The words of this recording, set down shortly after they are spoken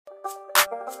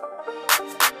Dog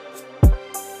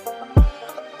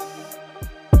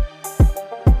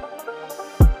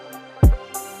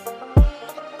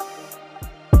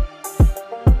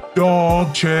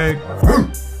check.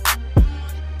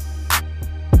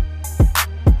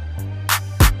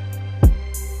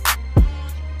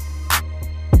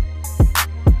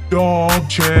 Dog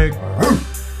check.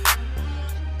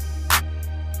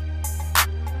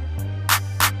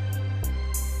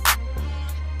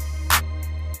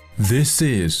 This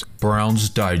is Browns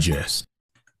Digest.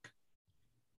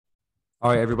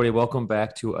 All right, everybody, welcome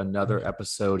back to another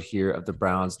episode here of the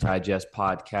Browns Digest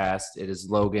podcast. It is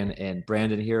Logan and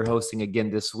Brandon here hosting again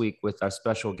this week with our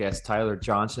special guest, Tyler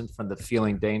Johnson from the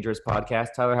Feeling Dangerous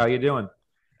podcast. Tyler, how you doing?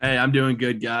 Hey, I'm doing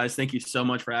good, guys. Thank you so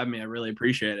much for having me. I really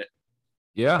appreciate it.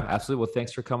 Yeah, absolutely. Well,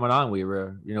 thanks for coming on. We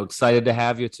were, excited to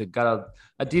have you. Got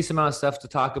a decent amount of stuff to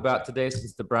talk about today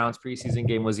since the Browns preseason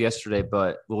game was yesterday,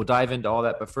 but we'll dive into all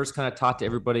that. But first, kind of talk to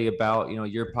everybody about,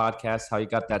 your podcast, how you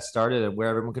got that started and where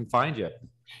everyone can find you.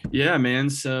 Yeah, man.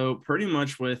 So pretty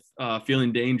much with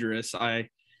Feeling Dangerous, I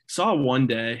saw one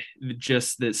day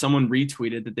just that someone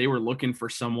retweeted that they were looking for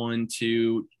someone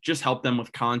to just help them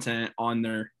with content on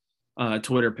their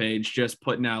Twitter page, just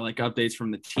putting out like updates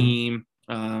from the team,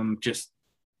 just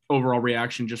overall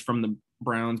reaction just from the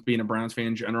Browns, being a Browns fan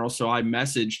in general. So I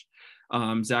messaged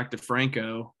Zach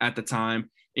DeFranco at the time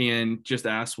and just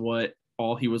asked what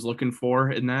all he was looking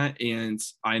for in that. And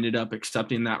I ended up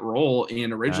accepting that role.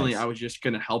 And originally I was just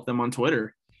going to help them on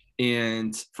Twitter.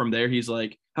 And from there, he's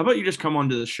like, how about you just come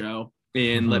onto the show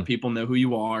and let people know who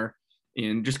you are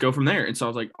and just go from there. And so I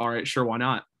was like, all right, sure. Why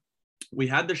not? We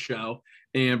had the show.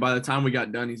 And by the time we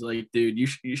got done, he's like, dude, you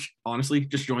should honestly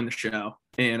just join the show.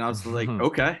 And I was like,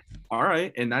 okay, all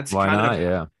right. And that's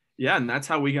yeah. And that's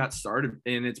how we got started.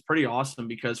 And it's pretty awesome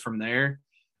because from there,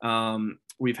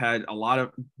 we've had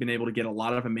been able to get a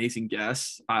lot of amazing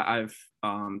guests. I've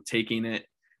taken it,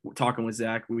 talking with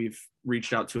Zach, we've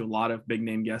reached out to a lot of big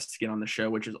name guests to get on the show,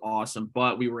 which is awesome.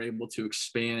 But we were able to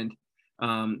expand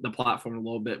the platform a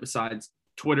little bit. Besides,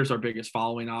 Twitter's our biggest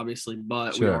following, obviously,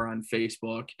 but we are on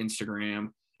Facebook, Instagram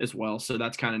as well. So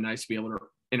that's kind of nice to be able to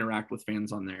interact with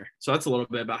fans on there. So that's a little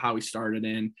bit about how we started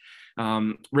and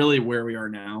really where we are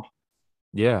now.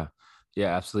 Yeah.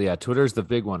 Yeah, absolutely. Yeah. Twitter's the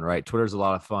big one, right? Twitter's a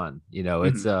lot of fun.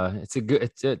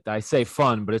 I say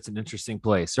fun, but it's an interesting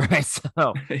place, right?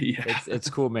 So it's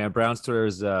cool, man. Browns Twitter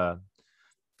is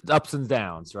ups and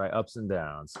downs, right? Ups and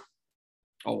downs.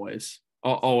 Always.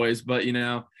 But,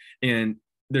 and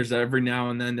there's every now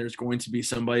and then there's going to be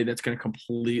somebody that's going to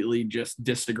completely just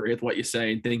disagree with what you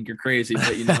say and think you're crazy.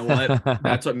 But you know what?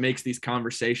 That's what makes these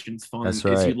conversations fun. That's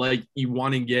right. You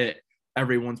want to get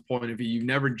everyone's point of view. You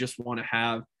never just want to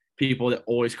have people that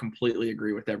always completely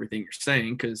agree with everything you're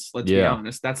saying. Cause let's be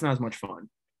honest, that's not as much fun.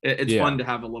 It's fun to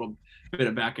have a little bit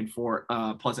of back and forth,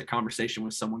 pleasant conversation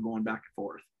with someone going back and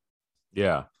forth.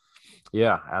 Yeah.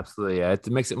 Yeah, absolutely. Yeah. It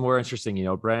makes it more interesting.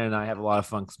 Brandon and I have a lot of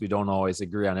fun because we don't always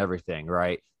agree on everything,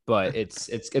 right? But it's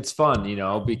fun,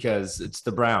 because it's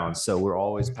the Browns, so we're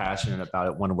always passionate about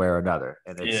it one way or another,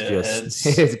 and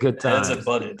it's good times. Heads are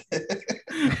butted.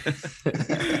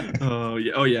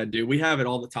 Oh yeah, dude. We have it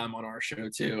all the time on our show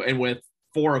too, and with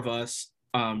four of us,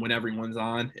 when everyone's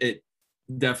on, it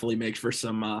definitely makes for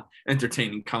some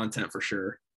entertaining content for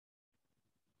sure.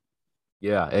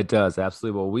 Yeah, it does.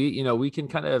 Absolutely. Well, we can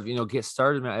kind of, get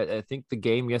started. I think the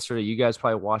game yesterday, you guys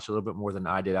probably watched a little bit more than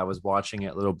I did. I was watching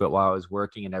it a little bit while I was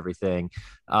working and everything.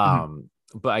 But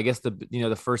I guess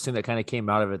the first thing that kind of came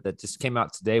out of it that just came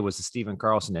out today was the Stephen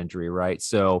Carlson injury, right?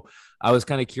 So I was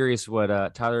kind of curious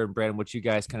what Tyler and Brandon, what you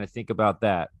guys kind of think about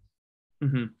that.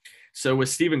 Mm-hmm. So with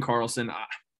Stephen Carlson,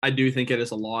 I do think it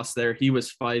is a loss there. He was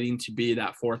fighting to be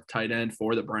that fourth tight end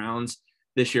for the Browns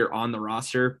this year on the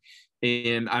roster.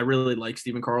 And I really like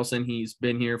Stephen Carlson. He's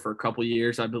been here for a couple of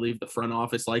years. I believe the front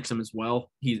office likes him as well.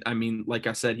 Like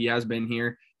I said, he has been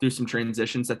here through some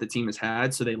transitions that the team has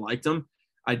had, so they liked him.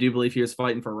 I do believe he was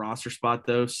fighting for a roster spot,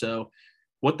 though. So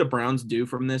what the Browns do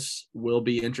from this will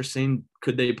be interesting.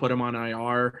 Could they put him on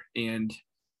IR, and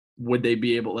would they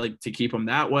be able to keep him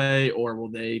that way, or will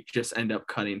they just end up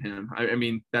cutting him? I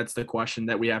mean, that's the question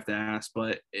that we have to ask,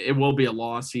 but it will be a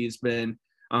loss. He's been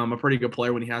a pretty good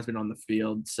player when he has been on the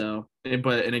field. So,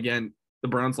 and again, the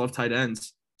Browns love tight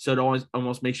ends. So it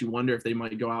almost makes you wonder if they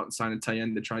might go out and sign a tight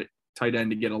end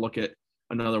to get a look at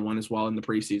another one as well in the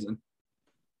preseason.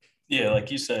 Yeah,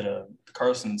 like you said,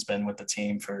 Carson's been with the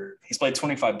team he's played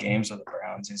 25 games with the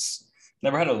Browns. He's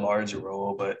never had a large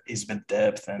role, but he's been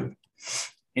depth, and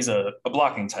he's a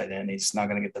blocking tight end. He's not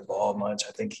going to get the ball much.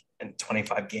 I think in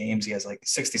 25 games, he has like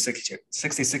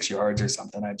 66 yards or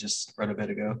something. I just read a bit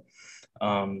ago.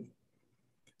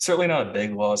 certainly not a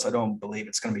big loss. I don't believe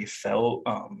it's going to be felt.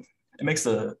 It makes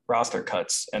the roster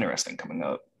cuts interesting coming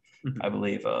up. I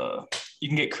believe you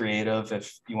can get creative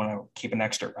if you want to keep an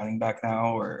extra running back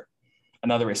now or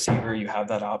another receiver. You have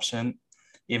that option.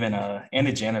 Even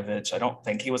Andy Janovich, I don't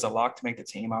think he was a lock to make the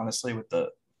team, honestly, with the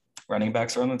running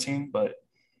backs around the team, but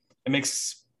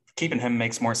keeping him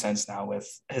makes more sense now with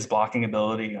his blocking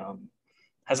ability.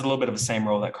 Has a little bit of the same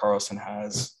role that Carlson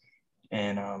has,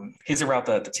 and he's a route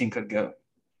that the team could go.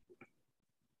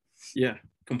 Yeah,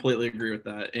 completely agree with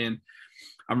that. And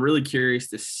I'm really curious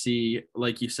to see,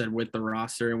 like you said, with the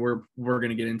roster, and we're going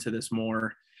to get into this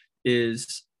more,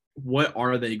 is what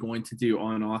are they going to do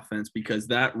on offense? Because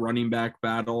that running back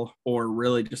battle, or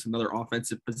really just another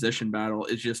offensive position battle,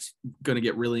 is just going to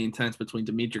get really intense between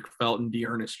Demetric Felton,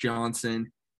 Dearness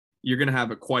Johnson. You're going to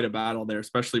have quite a battle there,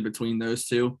 especially between those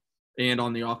two, and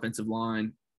on the offensive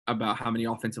line about how many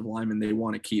offensive linemen they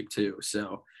want to keep too.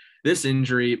 So this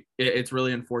injury, it's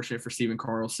really unfortunate for Steven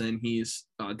Carlson. He's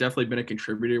definitely been a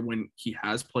contributor when he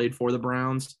has played for the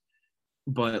Browns.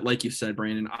 But like you said,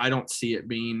 Brandon, I don't see it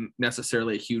being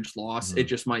necessarily a huge loss. It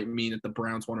just might mean that the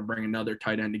Browns want to bring another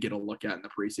tight end to get a look at in the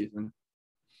preseason.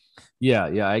 Yeah,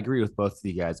 I agree with both of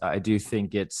you guys. I do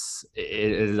think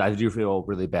I do feel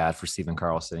really bad for Steven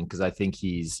Carlson because I think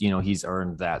he's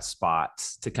earned that spot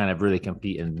to kind of really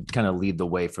compete and kind of lead the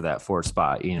way for that fourth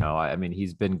spot. I mean,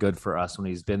 he's been good for us when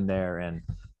he's been there. And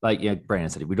like Brandon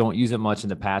said, we don't use it much in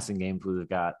the passing game. We've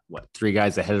got 3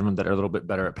 guys ahead of him that are a little bit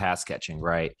better at pass catching,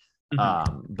 right?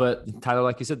 But Tyler,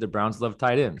 like you said, the Browns love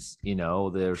tight ends, so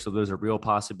there's a real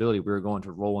possibility we're going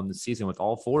to roll in the season with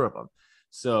all 4 of them.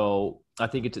 So I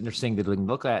think it's interesting to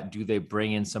look at, do they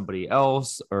bring in somebody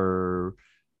else or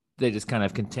they just kind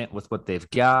of content with what they've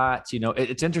got?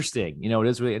 It's interesting. It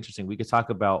is really interesting. We could talk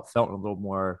about Felton a little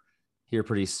more here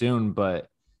pretty soon, but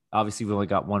obviously we've only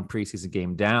got 1 preseason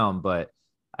game down, but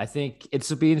I think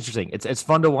it'll be interesting. It's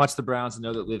fun to watch the Browns and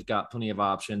know that we've got plenty of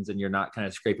options and you're not kind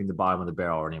of scraping the bottom of the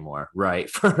barrel anymore, right?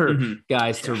 For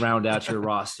guys to round out your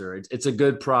roster. It's a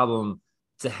good problem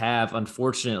to have,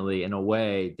 unfortunately, in a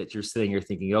way that you're sitting here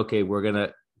thinking, okay, we're going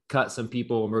to cut some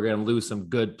people and we're going to lose some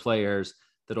good players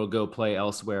that'll go play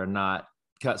elsewhere and not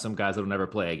cut some guys that'll never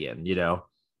play again,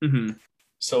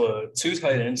 So 2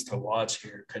 tight ends to watch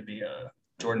here could be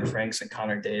Jordan Franks and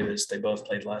Connor Davis. They both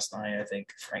played last night. I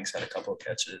think Franks had a couple of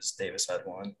catches. Davis had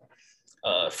 1.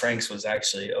 Franks was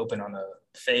actually open on a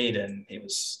fade, and he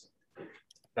was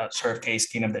not sure if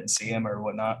Case Keenum didn't see him or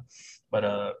whatnot.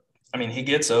 But, he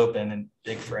gets open and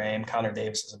big frame. Connor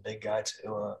Davis is a big guy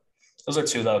too. Those are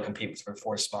 2 that will compete for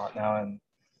 4th spot now, and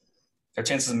their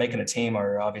chances of making a team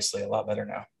are obviously a lot better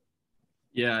now.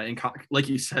 Yeah, and like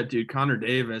you said, dude, Connor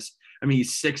Davis,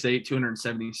 he's 6'8",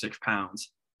 276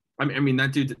 pounds. I mean,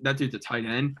 that dude's a tight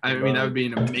end. That would be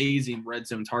an amazing red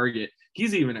zone target.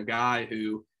 He's even a guy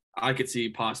who I could see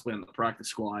possibly on the practice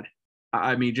squad.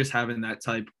 Just having that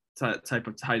type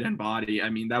of tight end body,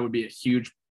 that would be a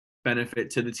huge benefit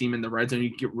to the team in the red zone. You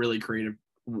can get really creative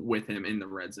with him in the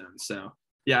red zone. So,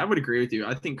 yeah, I would agree with you.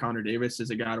 I think Connor Davis is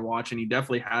a guy to watch, and he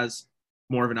definitely has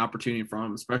more of an opportunity from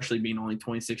him, especially being only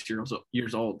 26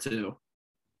 years old too.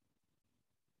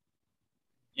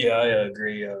 Yeah, I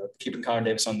agree. Keeping Connor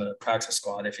Davis on the practice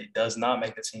squad, if he does not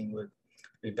make the team, would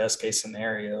be best case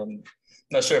scenario. I'm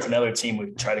not sure if another team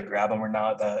would try to grab him or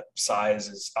not. That size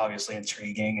is obviously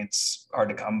intriguing. It's hard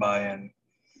to come by, and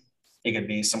he could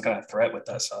be some kind of threat with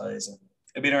that size. And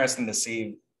it'd be interesting to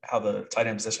see how the tight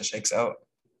end position shakes out.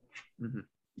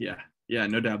 Yeah,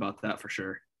 no doubt about that for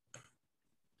sure.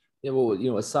 Yeah,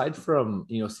 well, aside from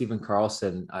Steven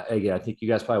Carlson, again, I think you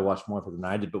guys probably watched more of it than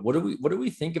I did. But what do we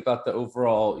think about the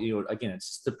overall? Again, it's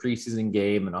just the preseason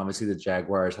game, and obviously the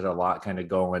Jaguars had a lot kind of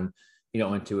going,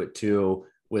 into it too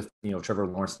with Trevor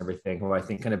Lawrence and everything, who I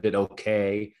think kind of did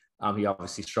okay. He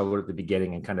obviously struggled at the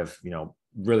beginning and kind of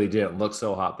really didn't look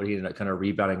so hot, but he ended up kind of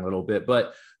rebounding a little bit.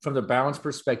 But from the balance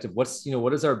perspective,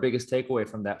 what is our biggest takeaway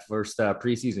from that first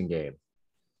preseason game?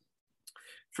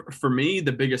 For me,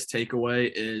 the biggest takeaway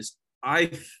is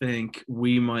I think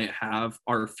we might have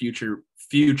our future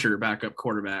backup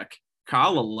quarterback.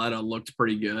 Kyle Lauletta looked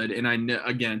pretty good. And I know,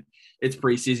 again, it's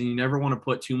preseason. You never want to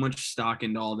put too much stock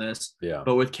into all this. Yeah.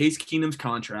 But with Case Keenum's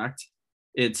contract,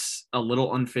 it's a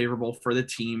little unfavorable for the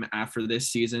team after this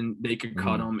season. They could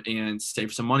cut him and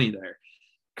save some money there.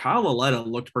 Kyle Lauletta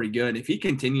looked pretty good. If he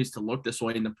continues to look this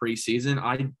way in the preseason,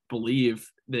 I believe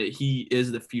that he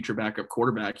is the future backup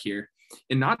quarterback here.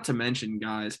 And not to mention,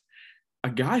 guys, a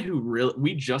guy who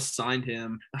we just signed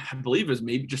him, I believe it was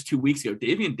maybe just 2 weeks ago.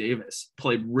 Davian Davis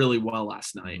played really well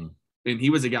last night. And he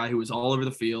was a guy who was all over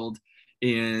the field.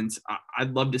 And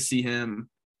I'd love to see him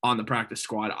on the practice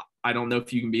squad. I don't know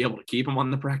if you can be able to keep him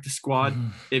on the practice squad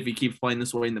if he keeps playing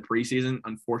this way in the preseason.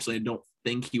 Unfortunately, I don't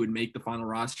think he would make the final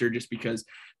roster just because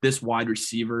this wide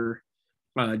receiver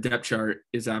depth chart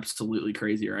is absolutely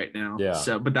crazy right now. Yeah.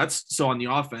 So on the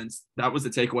offense, that was the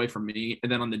takeaway from me.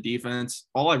 And then on the defense,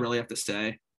 all I really have to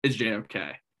say is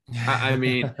JOK. I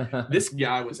mean, this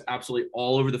guy was absolutely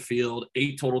all over the field,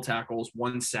 8 total tackles,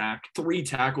 1 sack, 3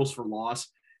 tackles for loss,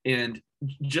 and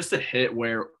just a hit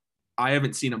where I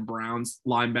haven't seen a Browns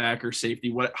linebacker,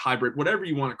 safety, hybrid, whatever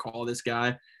you want to call this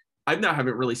guy.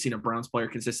 Haven't really seen a Browns player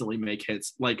consistently make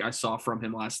hits like I saw from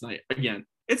him last night. Again,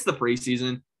 it's the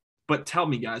preseason, but tell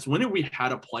me, guys, when have we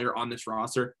had a player on this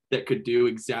roster that could do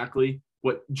exactly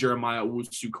what Jeremiah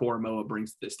Owusu-Koramoah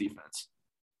brings to this defense?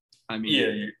 I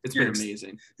mean, it's been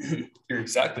amazing. You're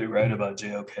exactly right about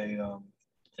JOK.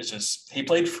 It's just he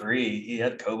played free. He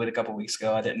had COVID a couple weeks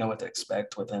ago. I didn't know what to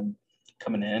expect with him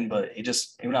coming in, but he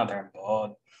went out there and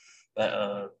balled.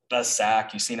 That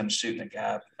sack, you seen him shooting the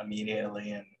gap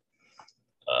immediately, and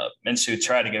Minshew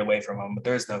tried to get away from him, but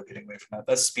there's no getting away from that.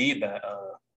 That speed that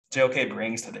JOK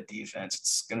brings to the defense,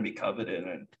 it's going to be coveted,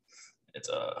 and it's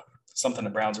something the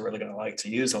Browns are really going to like to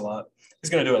use a lot. He's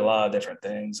going to do a lot of different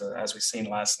things. As we've seen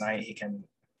last night, he can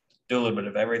do a little bit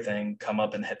of everything, come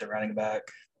up and hit the running back.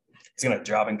 He's going to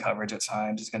drop in coverage at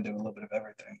times. He's going to do a little bit of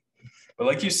everything. But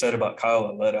like you said about Kyle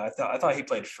Lauletta, I thought he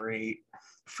played free.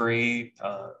 He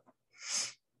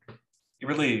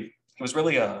was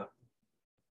really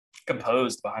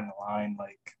composed behind the line.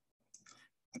 Like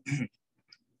I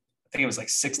think it was like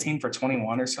 16 for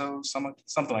 21 or so, something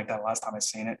like that last time I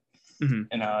seen it. Mm-hmm.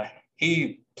 And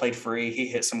he played free. He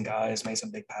hit some guys, made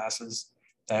some big passes.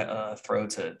 That throw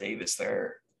to Davis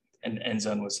there in the end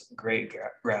zone was a great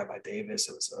grab by Davis.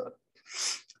 It was a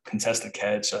contested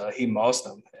catch. He mossed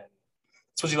him. And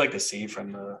that's what you like to see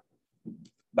from the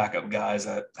backup guys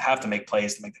that have to make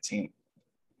plays to make the team.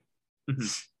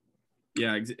 Mm-hmm.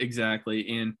 Yeah,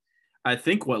 exactly. And I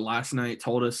think what last night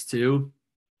told us too,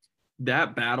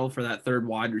 that battle for that third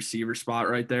wide receiver spot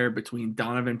right there between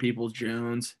Donovan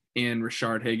Peoples-Jones and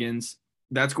Rashard Higgins,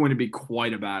 that's going to be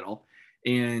quite a battle.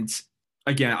 And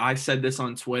again, I said this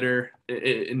on Twitter.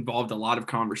 It involved a lot of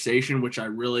conversation, which I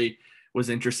really was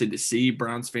interested to see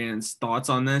Browns fans' thoughts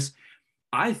on this.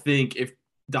 I think if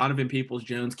Donovan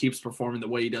Peoples-Jones keeps performing the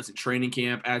way he does in training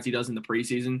camp, as he does in the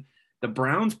preseason, the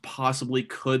Browns possibly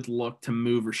could look to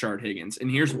move Rashard Higgins.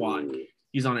 And here's why.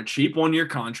 He's on a cheap 1-year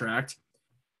contract.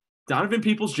 Donovan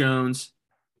Peoples-Jones,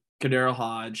 Kadero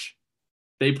Hodge,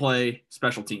 they play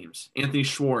special teams. Anthony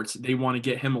Schwartz, they want to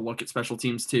get him a look at special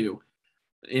teams too.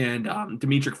 And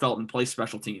Demetric Felton plays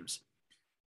special teams.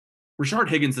 Rashard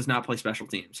Higgins does not play special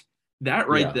teams. That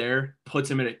there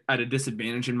puts him at a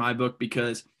disadvantage in my book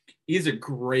because he's a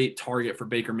great target for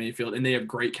Baker Mayfield, and they have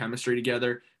great chemistry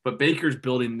together. But Baker's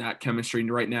building that chemistry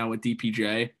right now with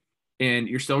DPJ, and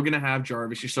you're still going to have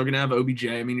Jarvis. You're still going to have OBJ.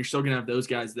 I mean, you're still going to have those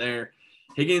guys there.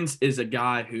 Higgins is a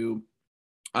guy who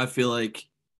I feel like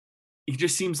he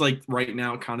just seems like right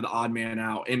now kind of the odd man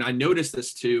out. And I noticed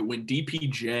this too when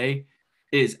DPJ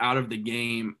is out of the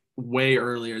game way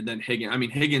earlier than Higgins. I mean,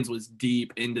 Higgins was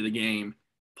deep into the game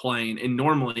playing, and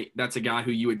normally that's a guy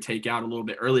who you would take out a little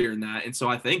bit earlier than that. And so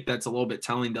I think that's a little bit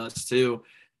telling to us too.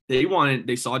 They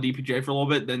saw DPJ for a little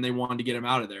bit, then they wanted to get him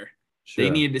out of there. Sure.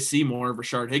 They needed to see more of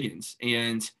Rashard Higgins.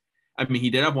 And I mean, he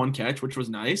did have 1 catch, which was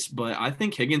nice, but I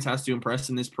think Higgins has to impress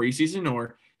in this preseason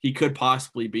or he could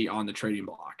possibly be on the trading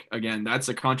block. Again, that's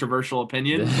a controversial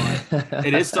opinion, but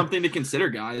it is something to consider,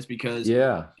 guys, because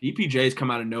DPJ's come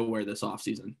out of nowhere this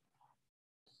offseason.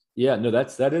 Yeah, no,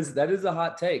 that is a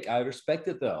hot take. I respect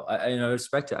it though. I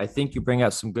respect it. I think you bring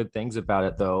out some good things about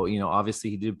it though. You know, obviously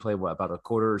he did play about a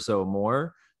quarter or so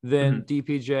more than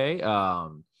DPJ.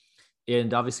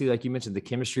 And obviously, like you mentioned, the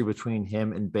chemistry between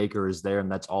him and Baker is there,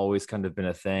 and that's always kind of been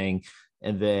a thing.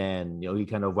 And then, he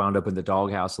kind of wound up in the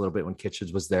doghouse a little bit when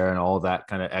Kitchens was there and all that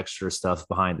kind of extra stuff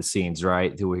behind the scenes,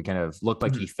 right? Who he kind of looked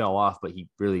like he fell off, but he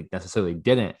really necessarily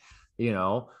didn't,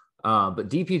 But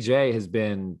DPJ has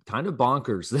been kind of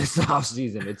bonkers this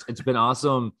offseason. It's been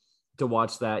awesome to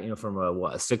watch that, from a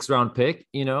 6th-round pick,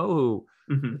 who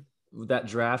that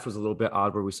draft was a little bit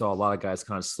odd where we saw a lot of guys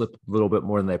kind of slip a little bit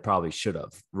more than they probably should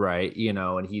have, right?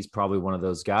 And he's probably one of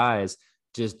those guys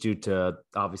just due to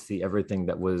obviously everything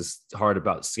that was hard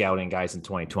about scouting guys in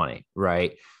 2020,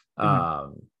 right?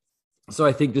 So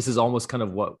I think this is almost kind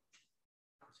of what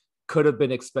could have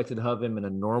been expected of him in a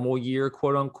normal year,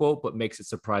 quote unquote, but makes it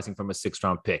surprising from a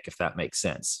 6th-round pick, if that makes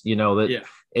sense. It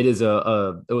was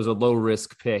a low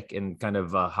risk pick and kind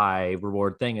of a high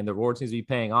reward thing, and the reward seems to be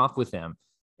paying off with him.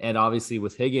 And obviously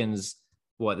with Higgins,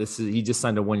 he just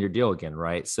signed a 1-year deal again,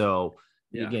 right? So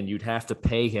again, you'd have to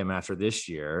pay him after this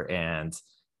year. And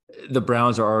the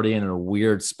Browns are already in a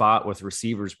weird spot with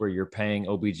receivers where you're paying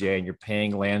OBJ and you're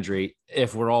paying Landry.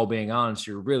 If we're all being honest,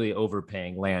 you're really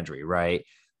overpaying Landry, right?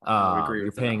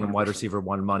 You're paying him wide receiver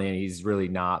one money and he's really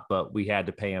not, but we had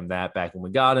to pay him that back when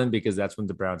we got him because that's when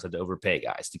the Browns had to overpay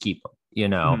guys to keep him, you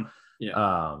know? Mm-hmm.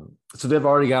 Yeah. So they've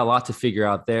already got a lot to figure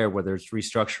out there, whether it's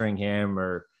restructuring him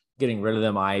or getting rid of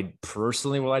them. I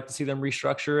personally would like to see them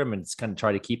restructure him and it's kind of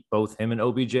try to keep both him and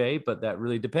OBJ, but that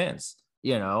really depends,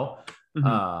 you know?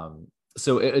 Mm-hmm.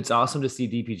 So it's awesome to see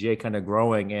DPJ kind of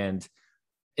growing, and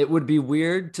it would be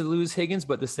weird to lose Higgins,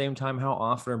 but at the same time, how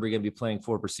often are we going to be playing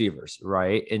 4 receivers,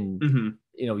 right? And,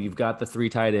 you know, you've got the 3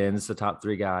 tight ends, the top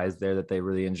 3 guys there that they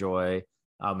really enjoy.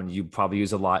 And you probably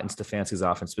use a lot in Stefanski's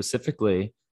offense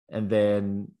specifically. And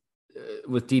then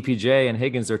with DPJ and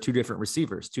Higgins, they're 2 different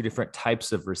receivers, 2 different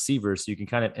types of receivers. So you can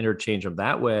kind of interchange them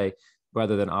that way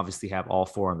rather than obviously have all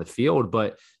 4 on the field.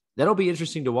 But that'll be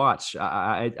interesting to watch.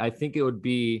 I think it would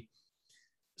be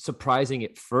surprising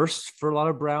at first for a lot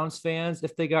of Browns fans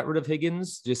if they got rid of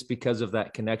Higgins, just because of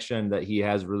that connection that he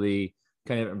has really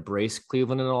kind of embraced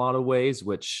Cleveland in a lot of ways,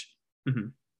 which,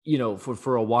 you know,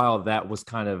 for a while, that was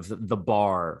kind of the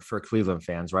bar for Cleveland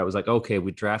fans, right? It was like, okay,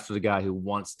 we drafted a guy who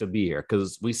wants to be here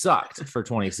because we sucked for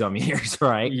 20 some years,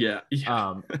 right? Yeah.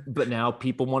 But now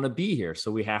people want to be here. So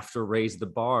we have to raise the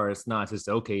bar. It's not just,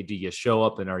 okay, do you show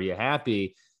up and are you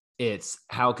happy? It's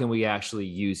how can we actually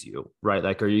use you, right?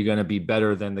 Like, are you going to be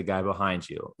better than the guy behind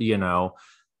you, you know?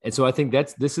 And so I think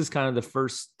this is kind of the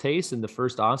first taste in the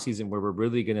first offseason where we're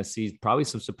really going to see probably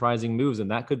some surprising moves,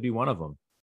 and that could be one of them.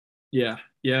 Yeah.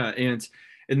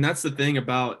 And that's the thing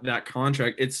about that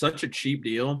contract. It's such a cheap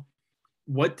deal.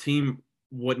 What team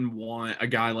wouldn't want a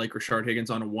guy like Rashard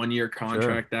Higgins on a 1-year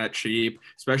contract that cheap,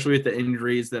 especially with the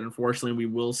injuries that unfortunately we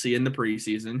will see in the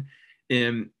preseason?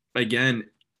 And again,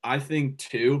 I think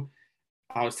too,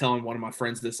 I was telling one of my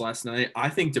friends this last night, I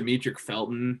think Demetric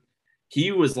Felton,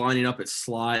 he was lining up at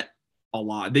slot a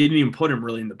lot. They didn't even put him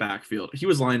really in the backfield. He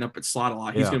was lining up at slot a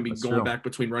lot. He's going to be going back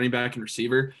between running back and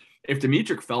receiver. If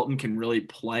Demetric Felton can really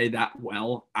play that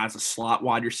well as a slot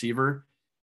wide receiver,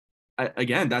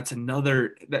 again, that's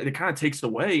another – that it kind of takes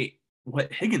away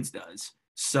what Higgins does.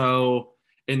 So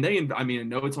 – and I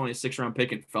know it's only a 6th-round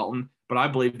pick in Felton, but I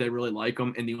believe they really like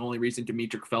him, and the only reason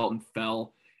Demetric Felton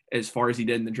fell – as far as he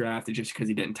did in the draft is just because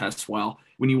he didn't test well.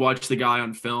 When you watch the guy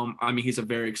on film, I mean, he's a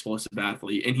very explosive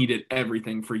athlete, and he did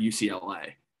everything for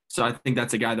UCLA. So I think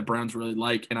that's a guy the Browns really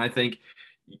like. And I think,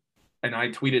 and I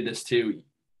tweeted this too,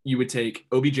 you would take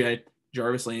OBJ,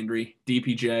 Jarvis Landry,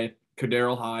 DPJ,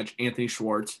 Kaderil Hodge, Anthony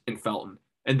Schwartz, and Felton.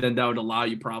 And then that would allow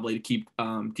you probably to keep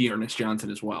Dearness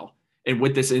Johnson as well. And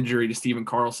with this injury to Steven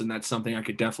Carlson, that's something I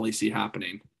could definitely see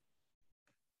happening.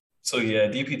 So, yeah,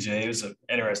 DPJ was an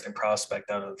interesting prospect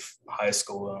out of high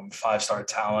school. 5-star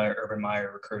talent. Urban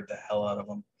Meyer recruited the hell out of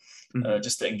him.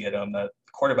 Just didn't get him. The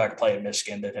quarterback play at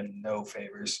Michigan did him no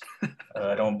favors.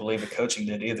 I don't believe the coaching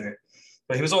did either.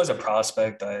 But he was always a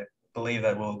prospect. I believe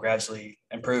that will gradually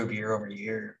improve year over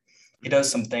year. He does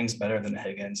some things better than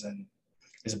Higgins, and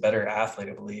he's a better athlete,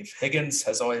 I believe. Higgins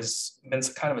has always been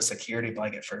kind of a security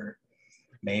blanket for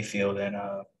Mayfield, and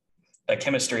that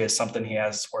chemistry is something he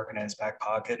has working in his back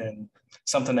pocket and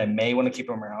something they may want to keep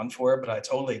him around for. But I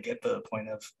totally get the point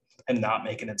of him not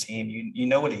making a team. You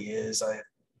know what he is. I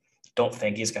don't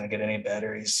think he's going to get any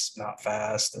better. He's not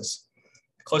fast. Is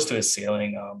close to his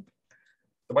ceiling.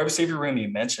 The wide receiver room you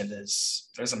mentioned there's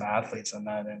some athletes in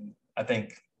that, and I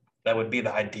think that would be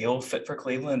the ideal fit for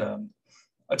Cleveland.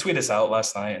 I tweeted this out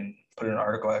last night and put in an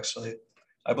article actually.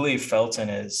 I believe Felton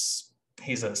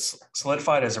he's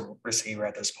solidified as a receiver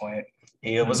at this point.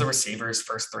 He was a receiver his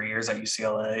first 3 years at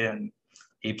UCLA, and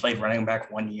he played running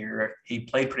back 1 year. He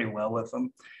played pretty well with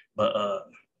them, but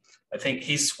I think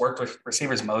he's worked with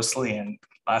receivers mostly, and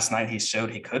last night he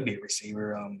showed he could be a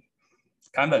receiver.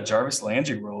 Kind of that Jarvis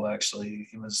Landry role, actually.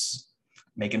 He was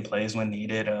making plays when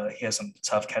needed. He has some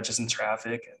tough catches in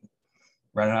traffic and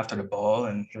running after the ball,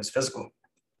 and he was physical.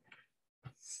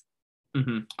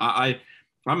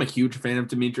 I'm a huge fan of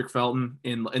Demetric Felton,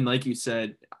 and like you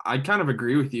said, I kind of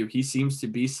agree with you. He seems to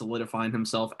be solidifying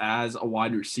himself as a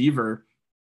wide receiver.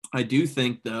 I do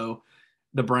think, though,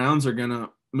 the Browns are going to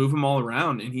move him all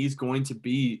around, and he's going to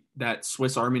be that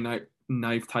Swiss Army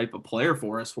knife type of player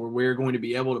for us, where we're going to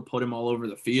be able to put him all over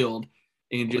the field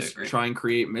and just try and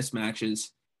create mismatches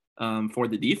for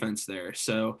the defense there.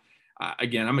 So,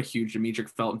 again, I'm a huge Demetric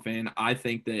Felton fan. I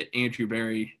think that Andrew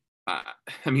Berry –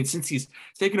 since he's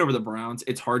taken over the Browns,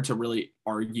 it's hard to really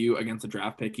argue against the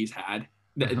draft pick he's had.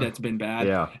 That's been bad.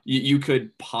 Yeah. You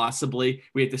could possibly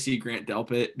 – we have to see Grant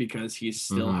Delpit because he's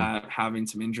still having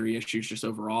some injury issues just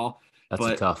overall. That's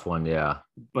a tough one, yeah.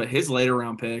 But his later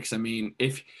round picks, I mean,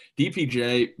 if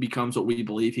DPJ becomes what we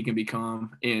believe he can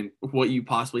become and what you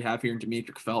possibly have here in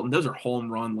Demetric Felton, those are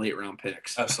home run late round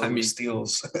picks. Absolutely, I mean,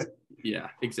 steals. Yeah,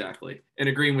 exactly. And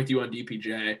agreeing with you on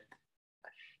DPJ,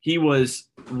 he was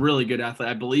really good athlete.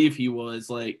 I believe he was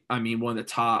one of the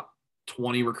top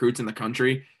 20 recruits in the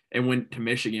country and went to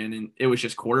Michigan, and it was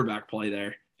just quarterback play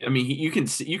there. I mean, you can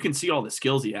see all the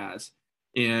skills he has,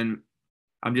 and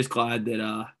I'm just glad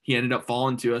that he ended up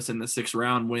falling to us in the 6th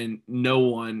round when no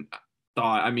one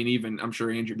thought. I mean, even I'm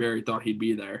sure Andrew Berry thought he'd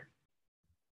be there.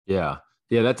 Yeah.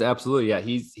 Yeah, that's absolutely. Yeah,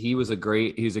 he was a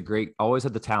great, always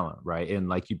had the talent, right? And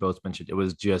like you both mentioned, it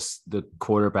was just the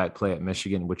quarterback play at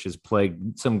Michigan, which has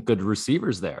plagued some good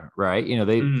receivers there, right? You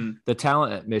know, the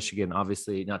talent at Michigan,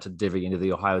 obviously, not to divvy into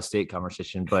the Ohio State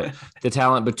conversation, but the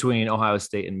talent between Ohio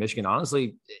State and Michigan,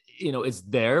 honestly, you know, it's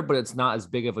there, but it's not as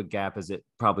big of a gap as it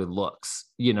probably looks,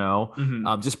 you know,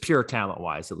 just pure talent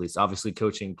wise, at least. Obviously,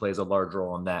 coaching plays a large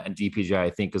role in that. And DPJ, I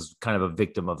think, is kind of a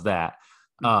victim of that,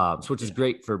 which is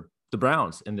great for the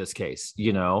Browns in this case,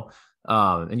 you know,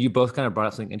 and you both kind of brought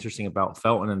up something interesting about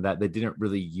Felton and that they didn't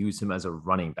really use him as a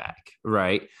running back.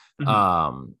 Right. You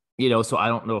know, so I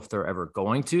don't know if they're ever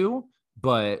going to,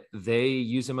 but they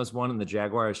use him as one, and the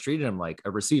Jaguars treated him like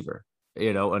a receiver,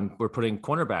 you know, and we're putting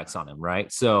cornerbacks on him. Right.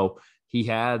 So he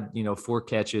had, you know, 4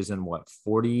 catches and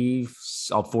 40,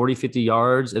 50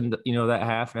 yards and, you know, that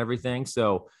half and everything.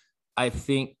 So I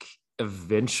think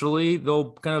eventually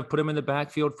they'll kind of put him in the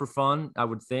backfield for fun, I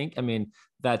would think. I mean,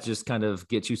 that just kind of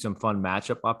gets you some fun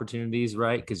matchup opportunities,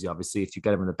 right? Because obviously if you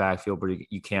got him in the backfield, but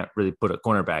you can't really put a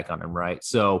cornerback on him, right?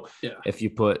 So if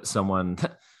you put someone,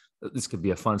 this could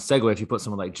be a fun segue. If you put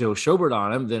someone like Joe Schobert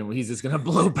on him, then he's just going to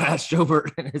blow past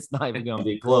Schobert and it's not even going to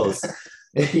be close.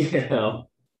 You know?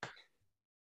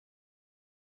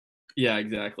 Yeah,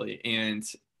 exactly. And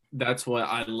that's what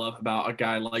I love about a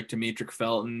guy like Demetric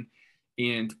Felton.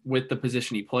 And with the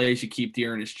position he plays, you keep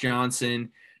D'Ernest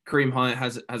Johnson. Kareem Hunt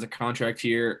has a contract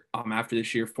here after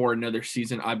this year for another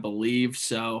season, I believe.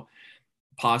 So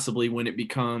possibly when it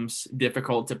becomes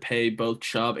difficult to pay both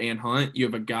Chubb and Hunt, you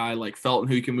have a guy like Felton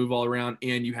who can move all around,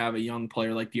 and you have a young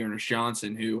player like D'Ernest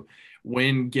Johnson who,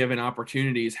 when given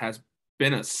opportunities, has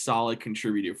been a solid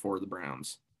contributor for the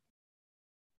Browns.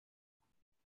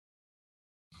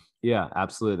 Yeah,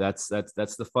 absolutely. That's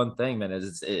the fun thing, man.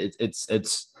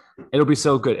 It'll be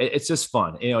so good. It's just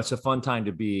fun. You know, it's a fun time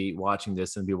to be watching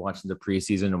this and be watching the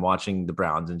preseason and watching the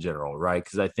Browns in general, right?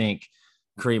 Because I think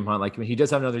Kareem Hunt, he does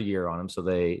have another year on him, so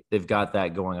they've got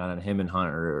that going on. And him and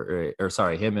Hunt,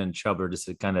 him and Chubb are just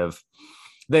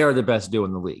they are the best duo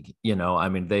in the league. You know, I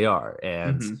mean, they are,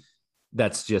 and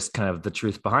that's just kind of the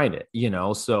truth behind it. You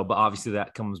know, so but obviously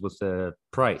that comes with the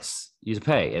price you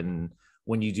pay, and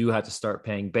when you do have to start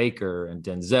paying Baker and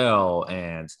Denzel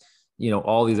and, you know,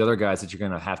 all these other guys that you're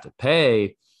going to have to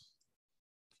pay,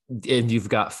 and you've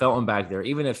got Felton back there,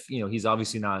 even if, you know, he's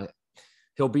obviously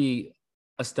he'll be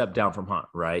a step down from Hunt,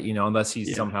 right? You know, unless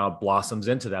he somehow blossoms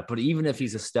into that. But even if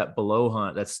he's a step below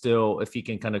Hunt, that's still, if he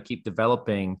can kind of keep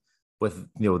developing with,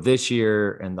 you know, this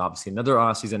year and obviously another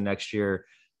offseason next year,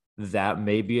 that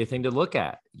may be a thing to look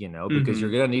at, you know, because you're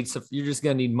just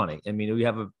going to need money. I mean, we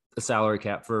have a salary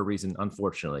cap for a reason,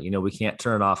 unfortunately. You know, we can't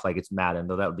turn it off like it's Madden,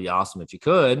 though that would be awesome if you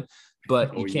could,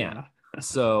 but you can't.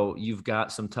 So you've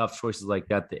got some tough choices like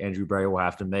that Andrew Berry will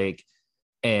have to make.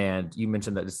 And you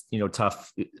mentioned that it's, you know,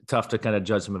 tough to kind of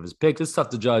judge some of his picks. It's tough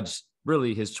to judge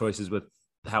really his choices with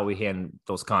how we hand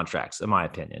those contracts, in my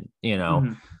opinion, you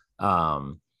know,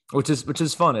 which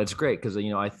is fun. It's great because,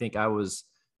 you know, I think it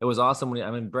was awesome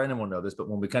when Brandon will know this, but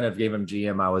when we kind of gave him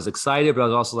GM, I was excited, but I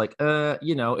was also like,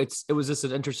 you know, it was just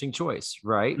an interesting choice,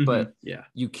 right? But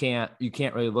you can't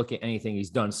really look at anything he's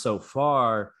done so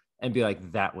far and be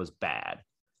like, that was bad,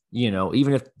 you know,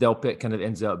 even if Del Pitt kind of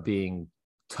ends up being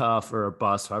tough or a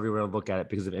bust, however you want to look at it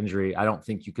because of injury, I don't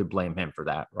think you could blame him for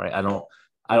that, right? I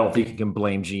don't think you can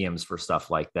blame GMs for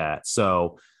stuff like that.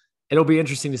 So it'll be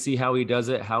interesting to see how he does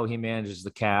it, how he manages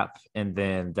the cap, and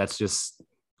then that's just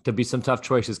could be some tough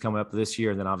choices coming up this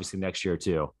year and then obviously next year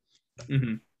too.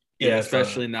 Yeah,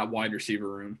 especially in that wide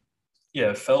receiver room.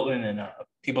 Yeah, Felton and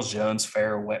Peoples-Jones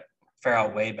fare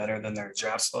out way better than their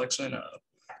draft selection.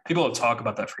 People have talked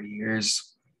about that for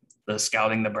years, the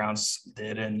scouting the Browns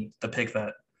did and the pick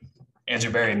that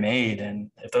Andrew Berry made.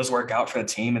 And if those work out for the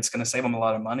team, it's going to save them a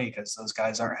lot of money because those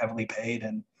guys aren't heavily paid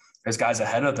and there's guys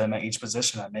ahead of them at each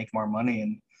position that make more money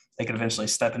and they could eventually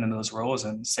step into those roles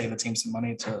and save the team some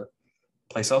money to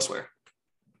place elsewhere.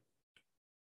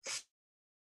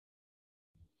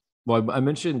 Well, I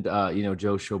mentioned,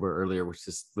 Joe Schobert earlier, which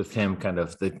is with him kind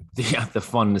of the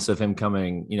funness of him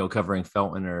coming, covering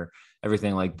Felton or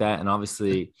everything like that. And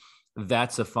obviously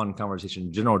that's a fun conversation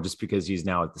in general, just because he's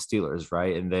now at the Steelers,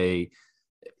 right? And they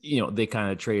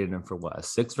kind of traded him for what, a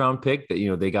 6th-round pick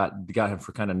that, they got him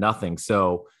for kind of nothing.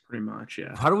 So Pretty much,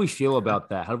 yeah. how do we feel about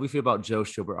that? How do we feel about Joe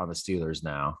Schobert on the Steelers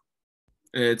now?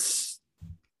 It's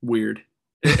weird.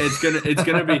 It's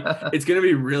gonna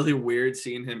be really weird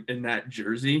seeing him in that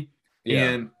jersey. Yeah.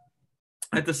 And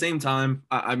at the same time,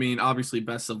 I mean, obviously,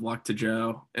 best of luck to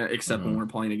Joe, except when we're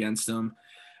playing against him.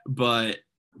 But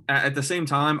at the same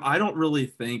time, I don't really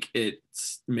think it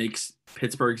makes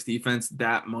Pittsburgh's defense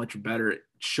that much better.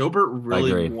 Schobert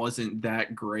really wasn't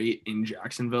that great in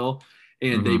Jacksonville,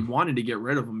 and they wanted to get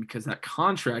rid of him because that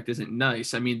contract isn't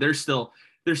nice. I mean, they're still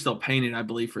paying it, I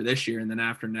believe, for this year, and then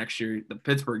after next year, the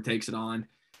Pittsburgh takes it on.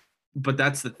 But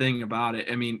that's the thing about it.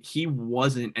 I mean, he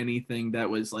wasn't anything that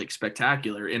was like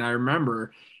spectacular. And I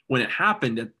remember when it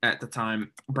happened at the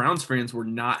time, Browns fans were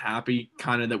not happy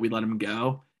kind of that we let him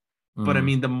go. But I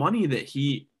mean, the money that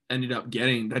he ended up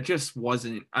getting, that just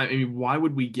wasn't, I mean, why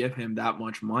would we give him that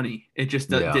much money? It just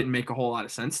didn't make a whole lot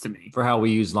of sense to me. For how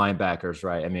we use linebackers,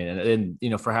 right? I mean,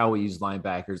 and for how we use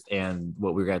linebackers and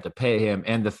what we're going to have to pay him,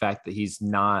 and the fact that he's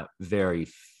not very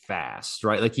fast,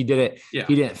 right? Like he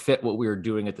didn't fit what we were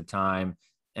doing at the time.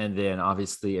 And then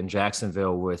obviously in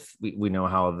Jacksonville, we know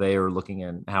how they are looking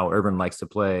and how Urban likes to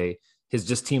play his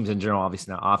just teams in general,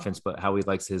 obviously not offense, but how he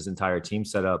likes his entire team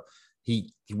set up.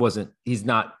 He wasn't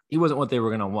what they were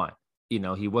going to want. He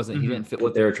didn't fit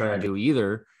what they were trying to do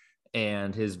either.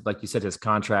 And like you said, his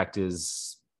contract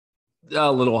is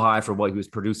a little high for what he was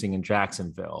producing in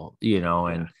Jacksonville,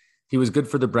 and he was good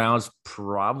for the Browns.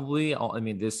 Probably. I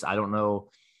mean, I don't know.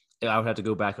 I would have to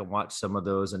go back and watch some of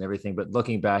those and everything, but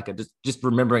looking back at just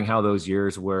remembering how those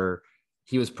years were,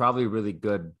 he was probably really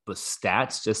good with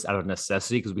stats just out of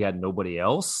necessity because we had nobody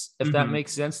else, if that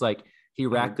makes sense. Like he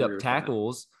racked up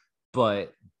tackles,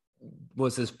 but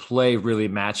was his play really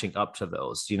matching up to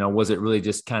those? Was it really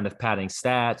just kind of padding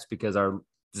stats because our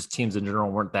just teams in general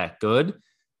weren't that good,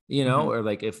 or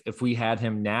like if we had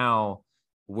him now,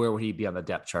 where would he be on the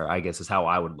depth chart? I guess is how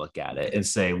I would look at it and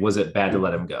say, was it bad to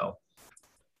let him go?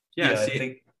 Yeah, I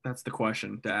think that's the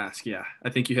question to ask. Yeah, I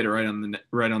think you hit it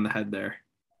right on the head there.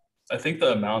 I think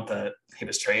the amount that he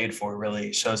was traded for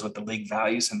really shows what the league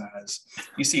values him as.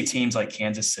 You see teams like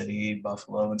Kansas City,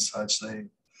 Buffalo, and such. They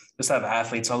just have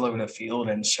athletes all over the field,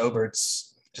 and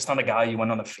Schobert's just not a guy you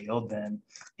want on the field. Then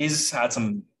he's had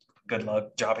some good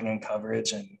luck dropping in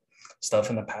coverage and stuff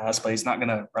in the past, but he's not going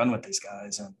to run with these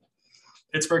guys. And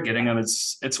Pittsburgh getting him,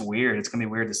 it's weird. It's going to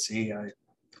be weird to see. I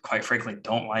quite frankly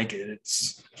don't like it.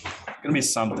 It's going to be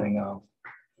something.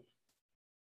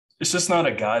 It's just not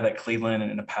a guy that Cleveland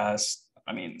in the past,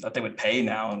 I mean, that they would pay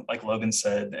now. Like Logan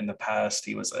said, in the past,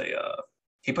 he was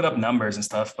he put up numbers and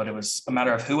stuff, but it was a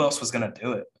matter of who else was going to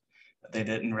do it. They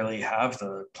didn't really have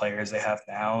the players they have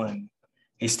now, and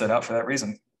he stood out for that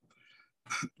reason.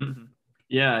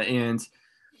 Yeah, and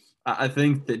I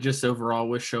think that just overall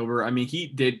with Schobert, I mean, he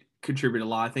did contribute a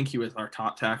lot. I think he was our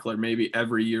top tackler maybe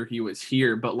every year he was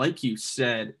here. But like you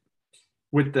said,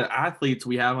 with the athletes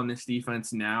we have on this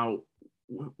defense now,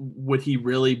 would he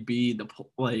really be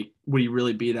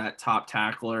that top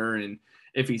tackler? And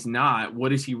if he's not,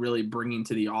 what is he really bringing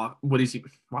to what is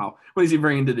he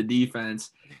bringing to the defense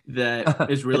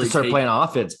that is really start playing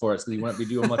offense for us because he won't be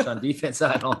doing much on defense?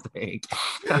 I don't think.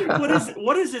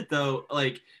 What is it though?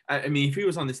 Like, I mean, if he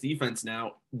was on this defense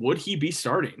now, would he be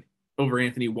starting over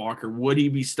Anthony Walker? Would he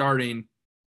be starting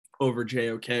over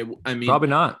JOK? I mean, probably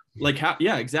not. Like how?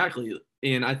 Yeah, exactly.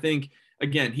 And I think,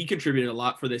 again, he contributed a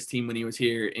lot for this team when he was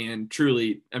here. And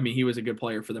truly, I mean, he was a good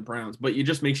player for the Browns. But it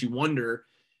just makes you wonder,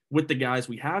 with the guys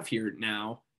we have here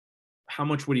now, how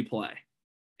much would he play?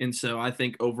 And so I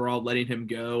think overall letting him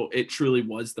go, it truly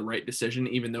was the right decision,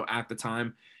 even though at the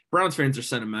time, Browns fans are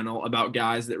sentimental about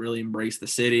guys that really embrace the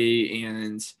city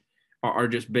and are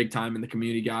just big time in the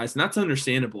community guys. And that's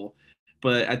understandable.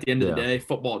 But at the end of the day,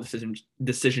 football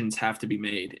decisions have to be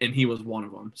made. And he was one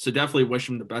of them. So definitely wish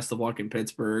him the best of luck in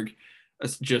Pittsburgh.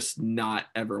 It's just not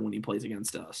ever when he plays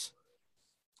against us.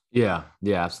 Yeah,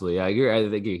 absolutely. I agree. I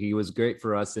think he was great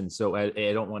for us. And so I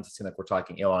don't want to seem like we're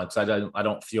talking ill on him. So I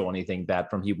don't feel anything bad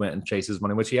from he went and chased his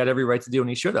money, which he had every right to do and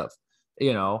he should have,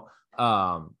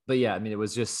 But yeah, I mean, it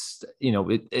was just,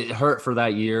 it hurt for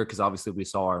that year because obviously we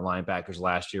saw our linebackers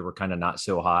last year were kind of not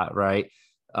so hot, right?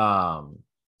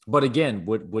 But again,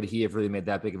 would he have really made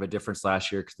that big of a difference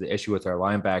last year? Because the issue with our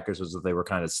linebackers was that they were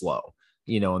kind of slow,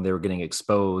 and they were getting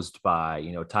exposed by,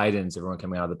 tight ends, everyone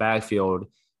coming out of the backfield.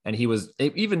 And he was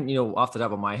even, off the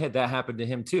top of my head, that happened to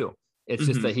him too. It's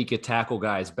just that he could tackle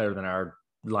guys better than our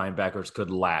linebackers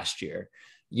could last year,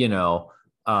 you know.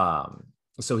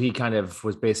 So he kind of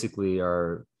was basically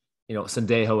our, you know,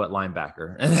 Sendejo at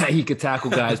linebacker, and he could tackle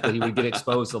guys, but he would get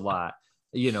exposed a lot,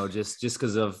 you know, just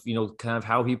because of, you know, kind of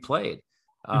how he played.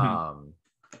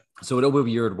 So it'll be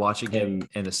weird watching him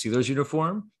in a Steelers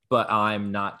uniform, but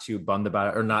I'm not too bummed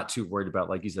about it or not too worried about,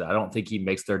 like you said, I don't think he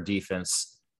makes their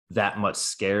defense that much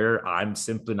scarier. I'm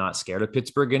simply not scared of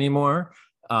Pittsburgh anymore.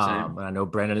 And I know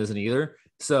Brandon isn't either.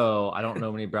 So I don't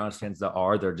know many Browns fans that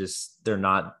are. They're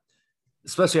not,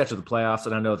 especially after the playoffs.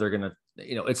 And I know they're going to,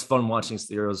 you know, it's fun watching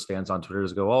Steelers fans on Twitter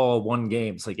go, oh, one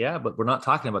game. It's like, yeah, but we're not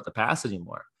talking about the past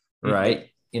anymore.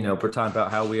 Right. You know, we're talking about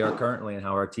how we are currently and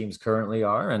how our teams currently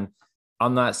are. And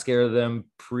I'm not scared of them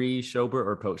pre-Schobert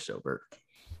or post-Schobert.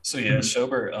 So, yeah,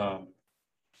 Schobert,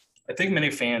 I think many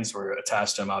fans were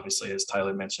attached to him, obviously, as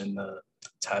Tyler mentioned, the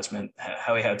attachment,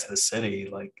 how he had to the city.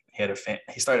 Like,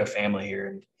 he started a family here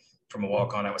and from a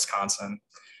walk-on at Wisconsin.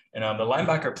 And the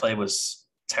linebacker play was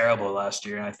terrible last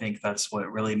year. And I think that's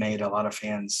what really made a lot of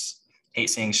fans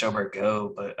hate seeing Schobert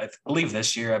go. But I believe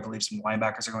this year, some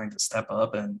linebackers are going to step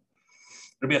up and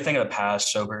it'll be a thing of the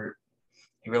past. Schobert,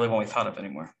 he really won't be thought of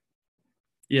anymore.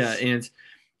 Yeah, and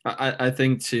I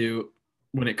think, too,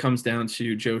 when it comes down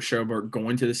to Joe Schobert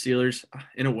going to the Steelers,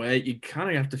 in a way, you kind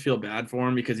of have to feel bad for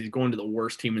him because he's going to the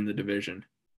worst team in the division.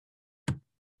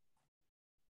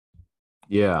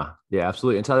 Yeah,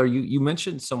 absolutely. And Tyler, you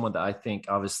mentioned someone that I think,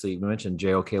 obviously, we mentioned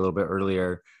JOK a little bit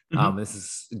earlier. This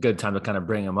is a good time to kind of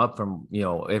bring him up from, you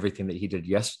know, everything that he did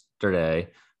yesterday.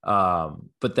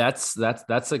 But that's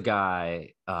a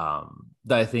guy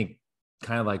that I think,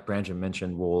 kind of like Brandon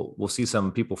mentioned, we'll see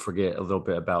some people forget a little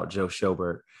bit about Joe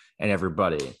Schobert and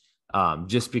everybody,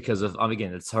 just because of,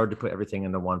 again, it's hard to put everything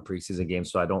into one preseason game.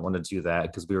 So I don't want to do that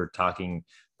because Brandon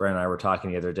and I were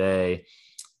talking the other day,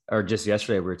 or just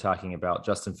yesterday, we were talking about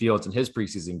Justin Fields and his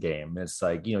preseason game. And it's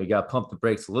like, you know, you got to pump the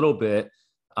brakes a little bit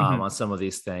on some of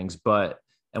these things,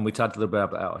 and we talked a little bit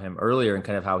about him earlier and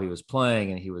kind of how he was playing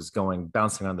and he was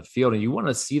bouncing on the field. And you want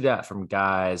to see that from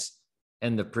guys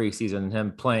in the preseason,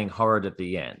 him playing hard at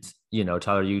the end. You know,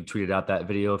 Tyler, you tweeted out that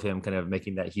video of him kind of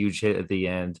making that huge hit at the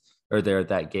end or there at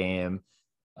that game.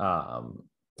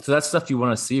 So that's stuff you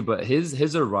want to see, but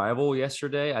his arrival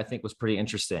yesterday, I think, was pretty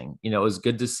interesting. You know, it was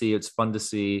good to see. It's fun to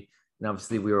see. And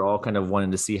obviously we were all kind of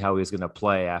wanting to see how he was going to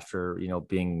play after, you know,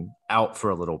 being out for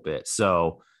a little bit.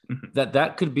 So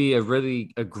that could be a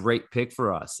great pick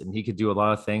for us. And he could do a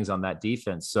lot of things on that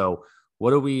defense. So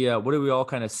what do we all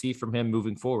kind of see from him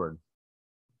moving forward?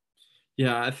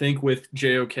 Yeah, I think with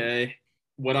JOK,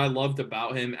 what I loved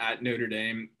about him at Notre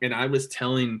Dame, and I was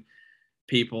telling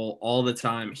people all the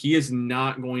time, he is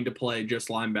not going to play just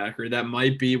linebacker. That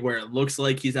might be where it looks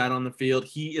like he's out on the field.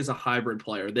 He is a hybrid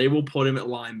player. They will put him at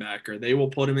linebacker. They will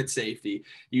put him at safety.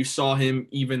 You saw him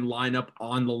even line up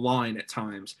on the line at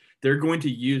times. They're going to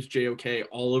use JOK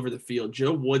all over the field.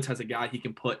 Joe Woods has a guy he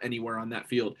can put anywhere on that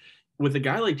field. With a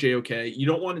guy like JOK, you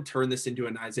don't want to turn this into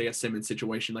an Isaiah Simmons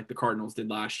situation like the Cardinals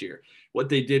did last year. What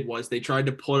they did was they tried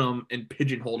to put him and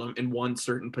pigeonhole him in one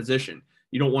certain position.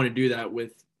 You don't want to do that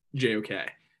with JOK.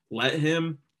 Let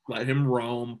him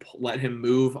roam, let him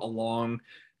move along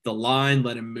the line,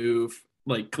 let him move,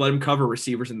 let him cover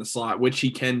receivers in the slot, which he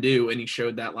can do, and he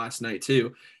showed that last night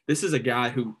too. This is a guy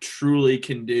who truly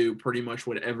can do pretty much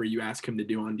whatever you ask him to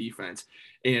do on defense.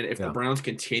 And if the Browns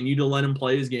continue to let him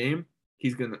play his game,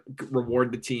 he's going to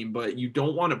reward the team, but you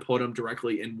don't want to put him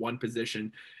directly in one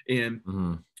position. And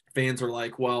fans are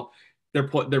like, well,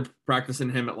 they're practicing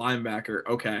him at linebacker.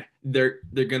 Okay. They're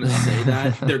going to say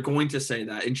that. They're going to say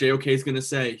that. And JOK is going to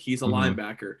say he's a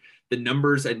linebacker. The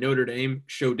numbers at Notre Dame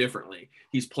show differently.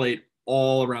 He's played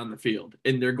all around the field,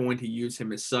 and they're going to use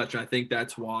him as such. I think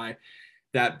that's why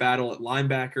that battle at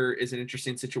linebacker is an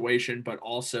interesting situation, but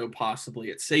also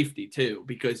possibly at safety too,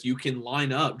 because you can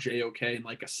line up JOK in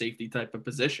like a safety type of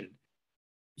position.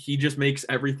 He just makes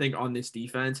everything on this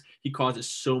defense. He causes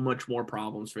so much more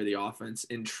problems for the offense.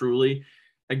 And truly,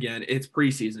 again, it's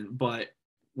preseason, but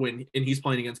he's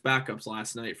playing against backups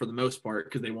last night for the most part,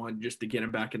 because they wanted just to get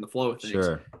him back in the flow of things.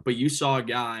 Sure. But you saw a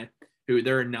guy who,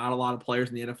 there are not a lot of players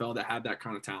in the NFL that have that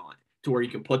kind of talent, to where you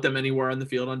can put them anywhere on the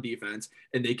field on defense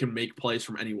and they can make plays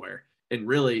from anywhere. And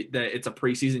really, that it's a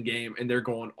preseason game and they're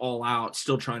going all out,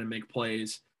 still trying to make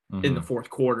plays in the fourth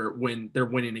quarter when they're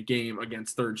winning a game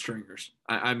against third stringers.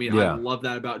 I love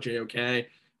that about JOK.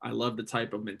 I love the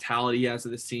type of mentality he has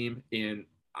of this team. And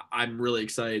I'm really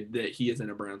excited that he is in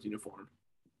a Browns uniform.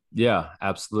 Yeah,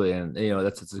 absolutely. And, you know,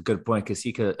 that's a good point, because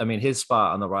his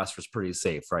spot on the roster is pretty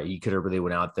safe, right? He could have really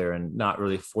went out there and not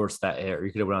really forced that air.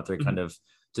 He could have went out there kind of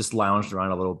just lounged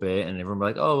around a little bit, and everyone were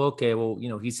like, oh, okay, well,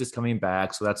 he's just coming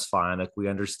back, so that's fine. Like, we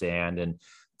understand.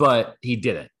 But he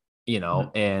didn't,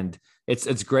 and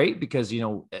it's great because, I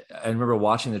remember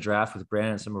watching the draft with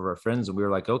Brandon and some of our friends, and we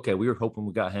were like, okay, we were hoping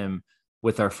we got him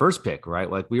with our first pick,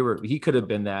 right? Like he could have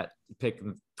been that pick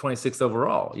 26th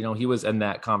overall. He was in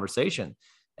that conversation,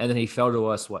 and then he fell to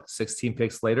us, 16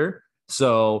 picks later.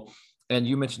 So, and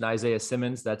you mentioned Isaiah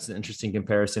Simmons. That's an interesting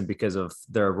comparison because of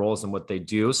their roles and what they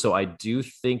do. So I do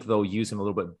think they'll use him a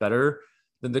little bit better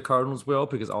than the Cardinals will,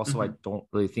 because also I don't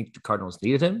really think the Cardinals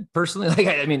needed him personally. Like,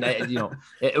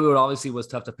 it would obviously was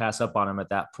tough to pass up on him at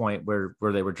that point where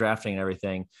they were drafting and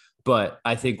everything. But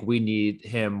I think we need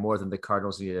him more than the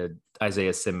Cardinals needed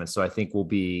Isaiah Simmons. So I think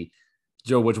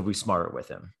Joe Woods will be smarter with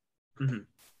him. Mm-hmm.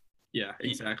 Yeah,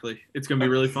 exactly. It's going to be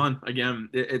really fun. Again,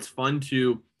 it's fun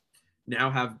to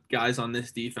now have guys on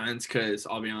this defense, because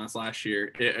I'll be honest, last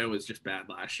year, it was just bad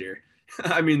last year.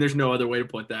 I mean, there's no other way to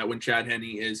put that when Chad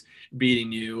Henne is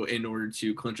beating you in order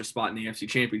to clinch a spot in the AFC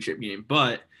Championship game.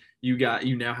 But you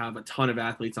now have a ton of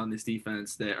athletes on this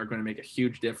defense that are going to make a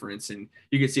huge difference. And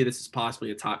you can see this is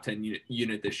possibly a top 10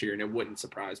 unit this year, and it wouldn't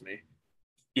surprise me.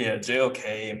 Yeah,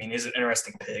 JOK, I mean, he's an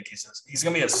interesting pick. He's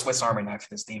going to be a Swiss Army knife for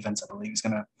this defense, I believe. He's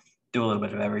going to do a little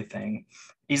bit of everything.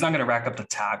 He's not going to rack up the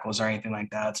tackles or anything like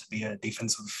that to be a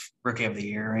defensive rookie of the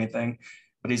year or anything.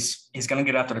 But he's going to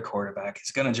get after the quarterback.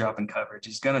 He's going to drop in coverage.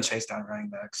 He's going to chase down running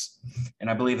backs. And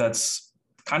I believe that's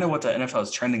kind of what the NFL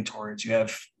is trending towards. You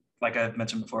have, like I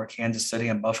mentioned before, Kansas City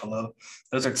and Buffalo.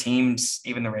 Those are teams,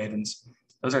 even the Ravens,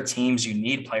 those are teams you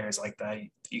need players like that.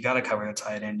 You got to cover the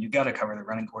tight end. You got to cover the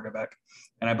running quarterback.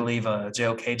 And I believe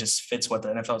JOK just fits what the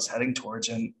NFL is heading towards,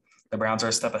 and the Browns are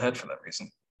a step ahead for that reason.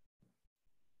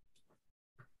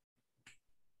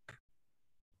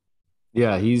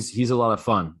 Yeah, he's a lot of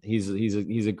fun. He's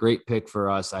a great pick for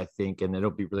us, I think, and it'll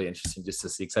be really interesting just to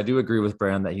see. Because I do agree with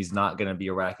Brandon that he's not going to be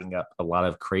racking up a lot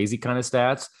of crazy kind of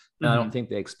stats, and I don't think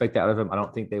they expect that out of him. I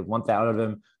don't think they want that out of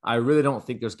him. I really don't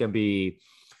think there's going to be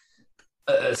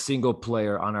a single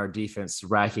player on our defense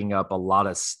racking up a lot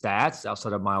of stats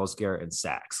outside of Myles Garrett and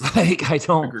sacks. Like, I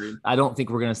don't think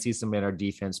we're going to see somebody in our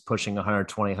defense pushing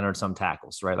 120, 100 some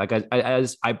tackles, right? Like,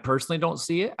 I personally don't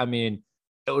see it. I mean,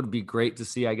 it would be great to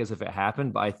see, I guess, if it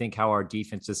happened, but I think how our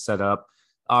defense is set up,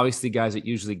 obviously guys that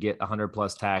usually get 100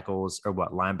 plus tackles are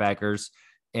linebackers,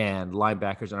 and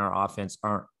linebackers in our offense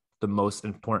aren't the most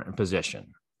important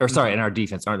position, or sorry, in our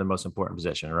defense aren't the most important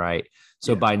position. Right.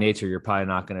 So by nature, you're probably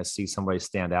not going to see somebody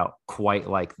stand out quite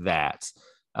like that.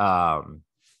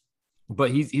 But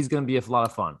he's going to be a lot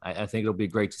of fun. I think it'll be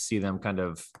great to see them kind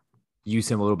of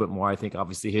use him a little bit more. I think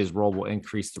obviously his role will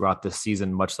increase throughout the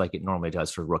season, much like it normally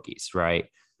does for rookies, right?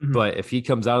 But if he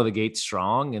comes out of the gate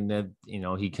strong and then,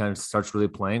 he kind of starts really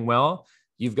playing well,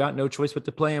 you've got no choice but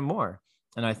to play him more.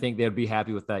 And I think they'd be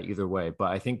happy with that either way.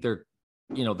 But I think they're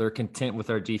content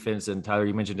with our defense. And Tyler,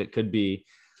 you mentioned it could be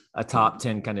a top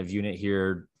 10 kind of unit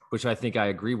here, which I think I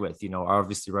agree with.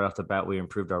 Obviously right off the bat, we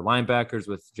improved our linebackers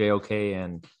with JOK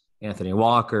and Anthony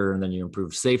Walker, and then you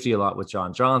improved safety a lot with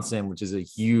John Johnson, which is a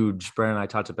huge, Brandon and I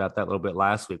talked about that a little bit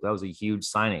last week. That was a huge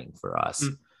signing for us,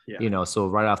 so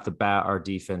right off the bat, our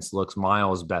defense looks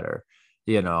miles better,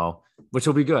 which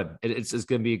will be good. It's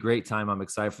going to be a great time. I'm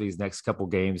excited for these next couple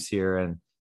games here. And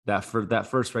that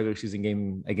first regular season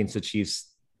game against the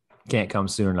Chiefs can't come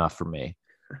soon enough for me.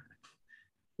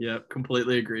 Yeah,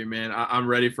 completely agree, man. I'm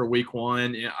ready for week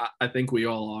one. Yeah, I think we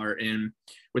all are. And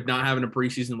with not having a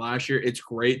preseason last year, it's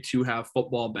great to have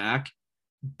football back.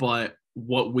 But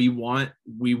what we want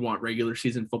regular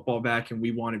season football back, and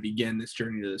we want to begin this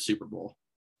journey to the Super Bowl.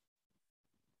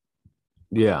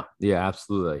 Yeah,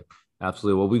 absolutely.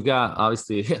 Absolutely. Well, we've got,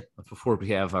 obviously, before we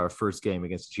have our first game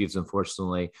against the Chiefs,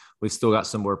 unfortunately, we've still got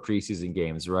some more preseason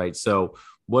games, right? So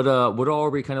what all are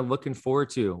we kind of looking forward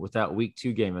to with that week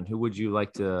 2 game? And who would you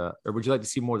like to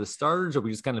see more of the starters, or are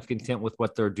we just kind of content with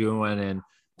what they're doing? And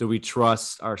do we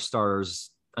trust our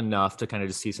starters enough to kind of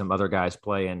just see some other guys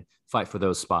play and fight for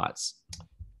those spots?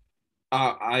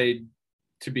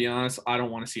 To be honest, I don't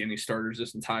want to see any starters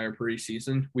this entire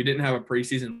preseason. We didn't have a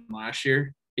preseason last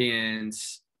year, and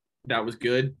that was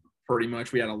good. Pretty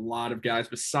much, we had a lot of guys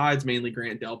besides mainly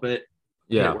Grant Delpit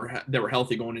that were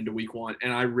healthy going into week 1.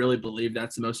 And I really believe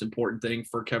that's the most important thing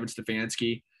for Kevin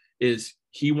Stefanski, is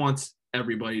he wants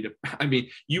everybody to – I mean,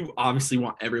 you obviously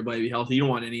want everybody to be healthy. You don't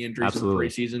want any injuries in the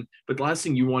preseason. But the last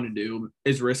thing you want to do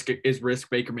is risk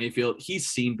Baker Mayfield. He's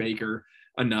seen Baker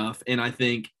enough, and I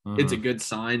think it's a good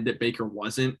sign that Baker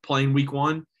wasn't playing week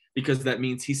 1, because that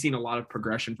means he's seen a lot of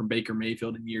progression from Baker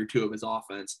Mayfield in year 2 of his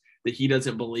offense, that he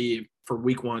doesn't believe for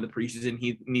week 1 of the preseason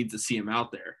he needs to see him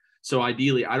out there. So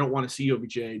ideally, I don't want to see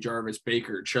OBJ, Jarvis,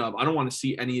 Baker, Chubb. I don't want to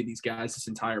see any of these guys this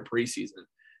entire preseason.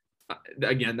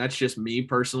 Again, that's just me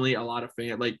personally. A lot of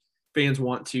fans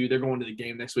want to. They're going to the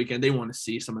game next weekend. They want to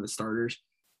see some of the starters,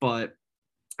 but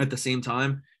at the same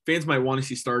time, fans might want to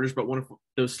see starters. But what if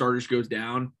those starters goes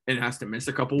down and has to miss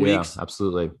a couple weeks? Yeah,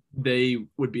 absolutely. They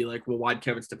would be like, well, why'd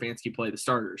Kevin Stefanski play the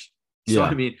starters? So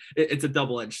I mean, it's a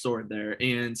double-edged sword there.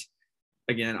 And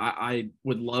again, I'd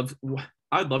love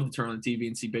to turn on the TV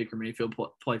and see Baker Mayfield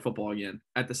play football again.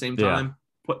 At the same time,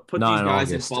 put these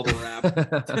guys in bubble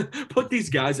wrap. Put these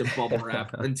guys in bubble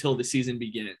wrap until the season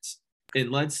begins.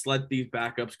 And let's let these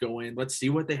backups go in. Let's see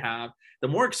what they have. The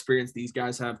more experience these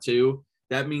guys have too,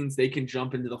 that means they can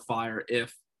jump into the fire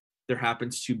if there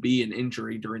happens to be an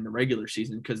injury during the regular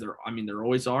season, because there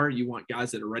always are. You want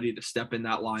guys that are ready to step in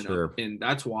that lineup. Sure. And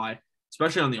that's why,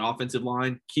 especially on the offensive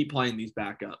line, keep playing these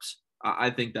backups. I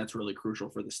think that's really crucial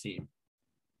for this team.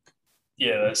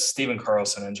 Yeah, that Steven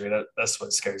Carlson injury, that's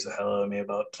what scares the hell out of me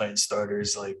about playing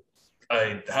starters. Like,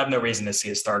 I have no reason to see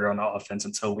a starter on the offense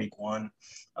until week 1.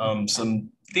 Some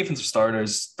defensive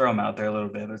starters, throw them out there a little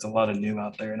bit. There's a lot of new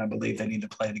out there, and I believe they need to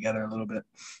play together a little bit.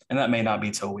 And that may not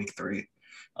be till week 3.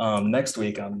 Next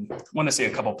week, I want to see a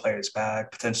couple players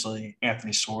back, potentially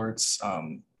Anthony Schwartz.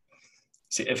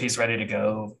 See if he's ready to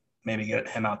go, maybe get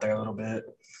him out there a little bit.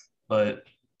 But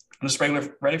I'm just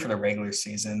ready for the regular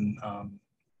season,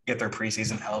 get their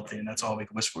preseason healthy, and that's all we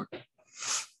can wish for.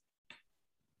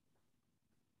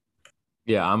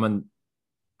 Yeah, I'm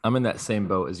in that same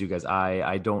boat as you guys.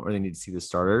 I don't really need to see the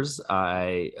starters.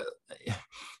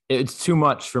 It's too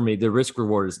much for me. The risk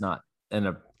reward is not in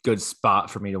a good spot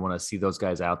for me to want to see those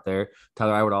guys out there.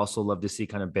 Tyler, I would also love to see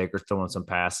kind of Baker throwing some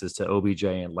passes to OBJ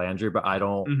and Landry, but I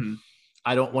don't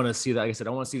want to see that. Like I said, I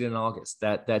don't want to see it in August.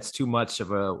 That's too much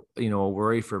of a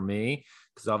worry for me,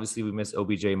 because obviously we missed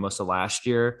OBJ most of last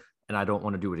year, and I don't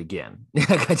want to do it again.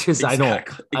 I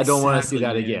don't want to see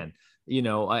that again.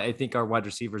 I think our wide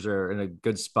receivers are in a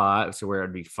good spot so where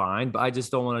it'd be fine, but I just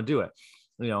don't want to do it.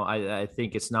 I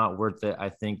think it's not worth it. I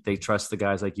think they trust the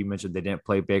guys, like you mentioned. They didn't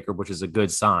play Baker, which is a good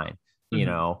sign.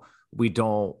 We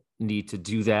don't need to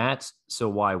do that. So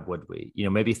why would we?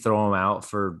 Maybe throw them out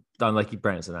for, like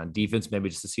Brandon said, on defense, maybe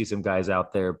just to see some guys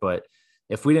out there. But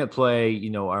if we didn't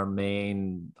play, our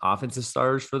main offensive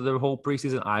starters for the whole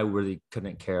preseason, I really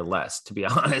couldn't care less, to be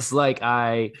honest. Like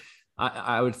I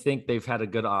would think they've had a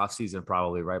good offseason,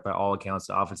 probably, right? By all accounts,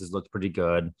 the offenses looked pretty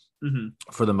good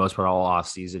for the most part all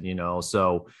offseason,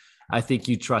 So I think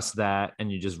you trust that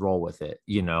and you just roll with it,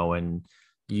 and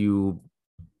you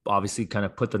obviously kind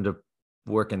of put them to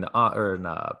work in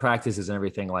the practices and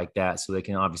everything like that, so they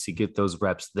can obviously get those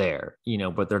reps there,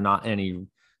 but they're not any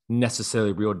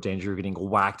necessarily real danger of getting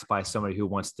whacked by somebody who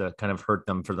wants to kind of hurt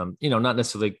them for them, not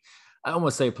necessarily. I don't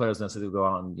want to say players necessarily go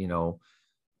out and,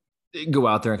 go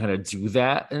out there and kind of do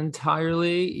that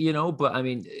entirely, but I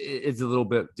mean, it's a little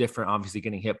bit different, obviously,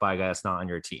 getting hit by a guy that's not on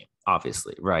your team,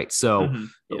 obviously. Right. So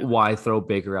why throw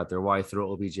Baker out there? Why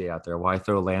throw OBJ out there? Why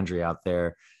throw Landry out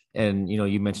there? And,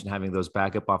 you mentioned having those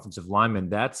backup offensive linemen.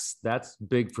 That's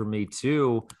big for me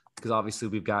too, because obviously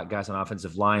we've got guys on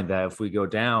offensive line that if they go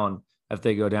down,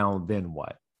 then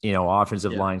what?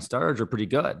 Offensive line starters are pretty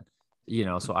good,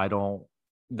 so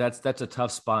that's a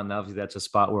tough spot. And obviously that's a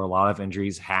spot where a lot of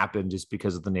injuries happen just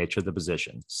because of the nature of the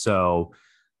position. So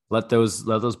let those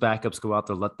backups go out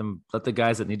there. Let the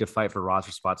guys that need to fight for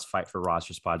roster spots fight for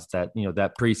roster spots. That,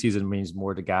 that preseason means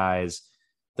more to guys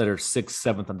that are 6th,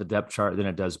 7th on the depth chart than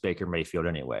it does Baker Mayfield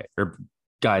anyway, or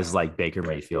guys like Baker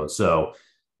Mayfield. So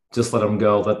just let them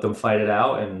go, let them fight it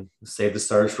out, and save the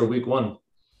starters for week 1.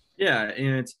 Yeah.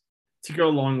 And to go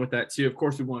along with that too, of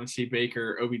course, we want to see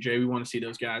Baker, OBJ. We want to see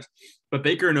those guys. But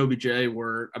Baker and OBJ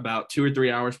were about 2 or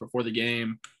 3 hours before the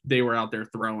game. They were out there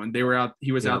throwing.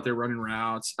 He was out there running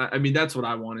routes. I mean, that's what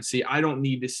I want to see. I don't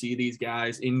need to see these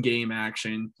guys in game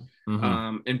action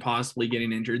and possibly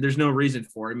getting injured. There's no reason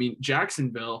for it. I mean,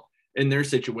 Jacksonville, in their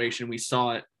situation, we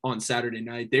saw it on Saturday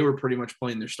night. They were pretty much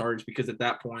playing their starters because at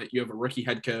that point you have a rookie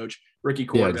head coach, rookie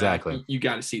quarterback. Yeah, exactly. You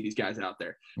got to see these guys out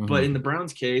there. But in the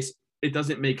Browns case, it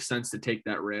doesn't make sense to take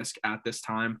that risk at this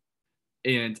time.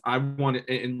 And I want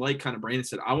to, and like kind of Brandon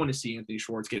said, I want to see Anthony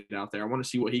Schwartz get out there. I want to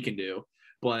see what he can do.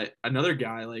 But another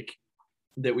guy like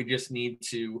that we just need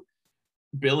to,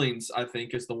 Billings, I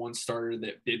think, is the one starter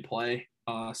that did play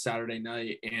Saturday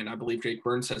night. And I believe Jake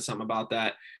Burns said something about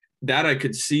that. That I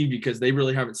could see because they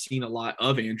really haven't seen a lot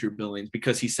of Andrew Billings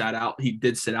because he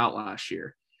did sit out last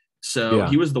year. So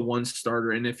he was the one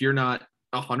starter. And if you're not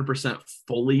 100%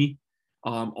 fully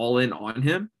all in on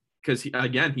him, because he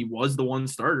was the one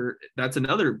starter, that's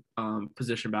another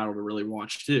position battle to really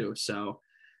watch too. So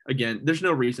again, there's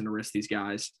no reason to risk these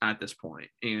guys at this point.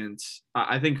 And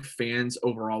I think fans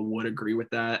overall would agree with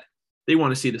that. They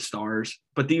want to see the stars,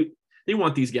 but they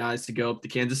want these guys to go up to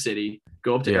Kansas City,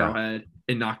 go up to Arrowhead,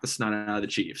 and knock the snot out of the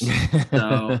Chiefs.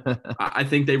 So I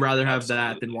think they'd rather have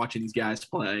that than watching these guys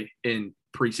play in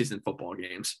preseason football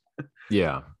games.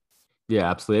 Yeah. Yeah,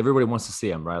 absolutely. Everybody wants to see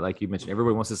them, right? Like you mentioned,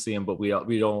 everybody wants to see them, but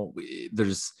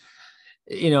there's,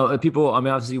 people, I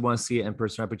mean, obviously you want to see it in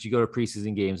person, right? But you go to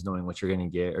preseason games knowing what you're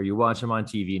going to get, or you watch them on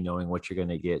TV knowing what you're going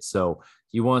to get. So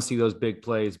you want to see those big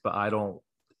plays, but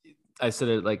I said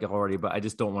it like already, but I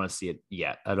just don't want to see it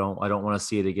yet. I don't want to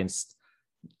see it against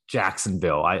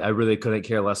Jacksonville. I really couldn't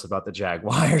care less about the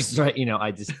Jaguars, right?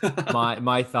 I just,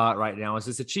 my thought right now is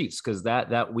it's the Chiefs, because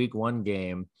that week 1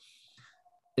 game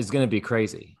is going to be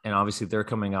crazy. And obviously they're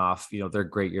coming off, their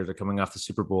great year. They're coming off the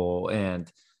Super Bowl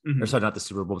and or sorry, not the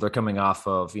Super Bowl. They're coming off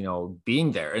of,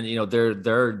 being there, and,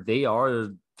 they are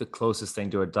the closest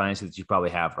thing to a dynasty that you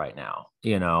probably have right now,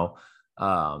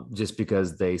 just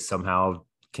because they somehow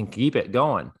can keep it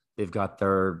going. They've got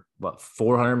their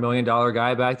 $400 million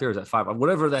guy back there. Is that $500,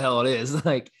 whatever the hell it is?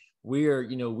 Like we're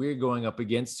going up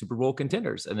against Super Bowl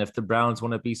contenders. And if the Browns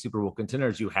want to be Super Bowl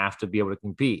contenders, you have to be able to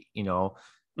compete,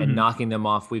 and knocking them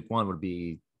off week 1 would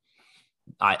be,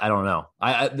 I don't know.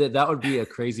 That would be a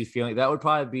crazy feeling. That would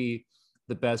probably be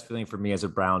the best feeling for me as a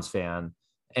Browns fan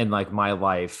in like my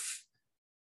life,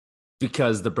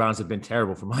 because the Browns have been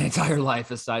terrible for my entire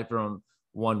life, aside from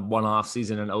one-off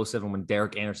season in 2007 when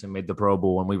Derek Anderson made the Pro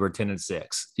Bowl and we were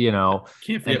 10-6.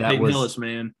 Can't forget Peyton Hillis,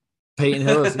 man. Peyton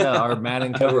Hillis, yeah, our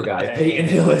Madden cover guy, Peyton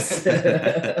Hillis.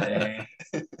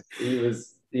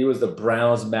 He was the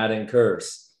Browns Madden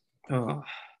curse. Oh,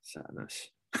 sadness.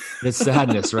 It's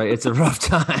sadness, right? It's a rough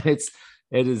time.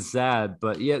 It is sad,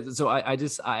 but yeah. So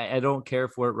I don't care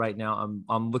for it right now.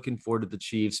 I'm looking forward to the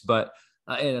Chiefs, but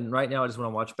and right now I just want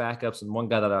to watch backups. And one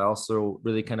guy that I also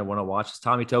really kind of want to watch is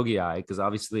Tommy Togiai, because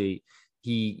obviously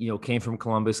he came from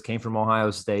Columbus, came from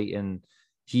Ohio State, and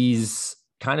he's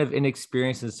kind of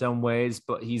inexperienced in some ways,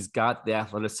 but he's got the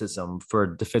athleticism for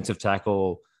a defensive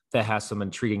tackle that has some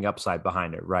intriguing upside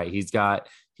behind it, right? He's got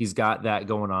that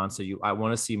going on. So I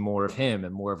want to see more of him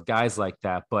and more of guys like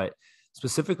that. But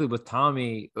specifically with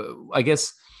Tommy, I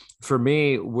guess for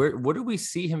me, what do we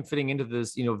see him fitting into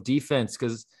this, defense?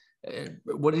 Because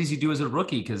what does he do as a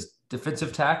rookie? Because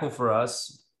defensive tackle for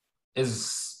us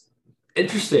is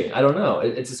interesting. I don't know.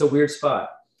 It's just a weird spot.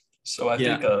 So I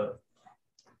think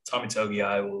Tommy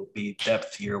Togiai will be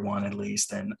depth year 1 at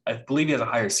least, and I believe he has a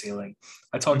higher ceiling.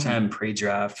 I talked to him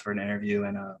pre-draft for an interview,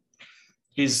 and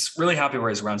he's really happy where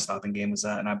his run-stopping game was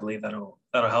at, and I believe that'll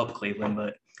help Cleveland.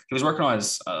 But he was working on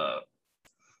his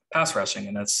pass rushing,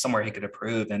 and that's somewhere he could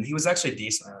improve. And he was actually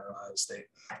decent at Ohio State.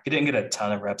 He didn't get a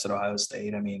ton of reps at Ohio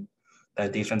State. I mean,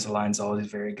 that defensive line is always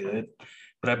very good.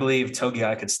 But I believe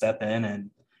Togiai could step in,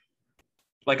 and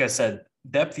like I said,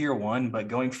 depth year 1, but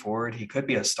going forward, he could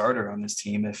be a starter on this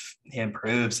team if he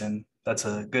improves. And that's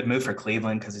a good move for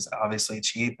Cleveland because he's obviously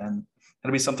cheap, and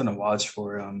it'll be something to watch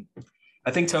for. I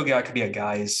think Togiai could be a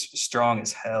guy who's strong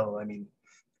as hell. I mean,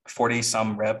 40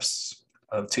 some reps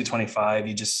of 225,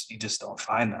 you just don't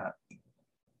find that.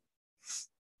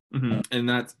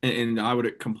 And I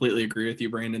would completely agree with you,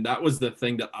 Brandon. That was the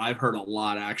thing that I've heard a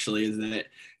lot, actually, is that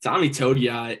Tommy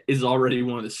Togiai is already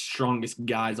one of the strongest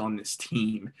guys on this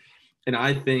team. And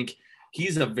I think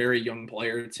he's a very young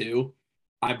player too.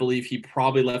 I believe he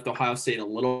probably left Ohio State a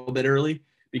little bit early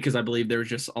because I believe there's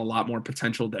just a lot more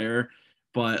potential there.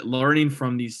 But learning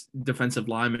from these defensive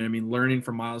linemen, I mean, learning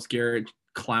from Myles Garrett,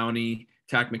 Clowney,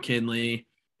 Takk McKinley,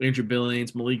 Andrew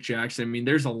Billings, Malik Jackson. I mean,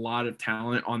 there's a lot of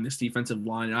talent on this defensive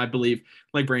line. And I believe,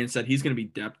 like Brandon said, he's going to be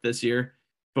depth this year,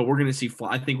 but we're going to see,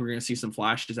 I think we're going to see some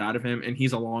flashes out of him, and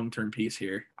he's a long-term piece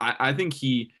here. I think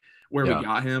we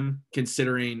got him,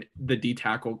 considering the D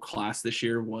tackle class this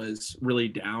year was really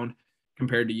down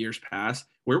compared to years past,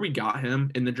 where we got him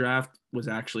in the draft was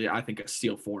actually, I think, a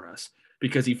steal for us,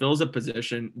 because he fills a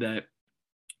position that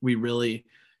we really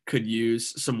could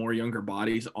use some more younger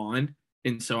bodies on.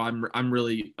 And so I'm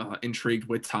really intrigued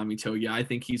with Tommy Togiai. I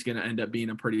think he's going to end up being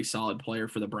a pretty solid player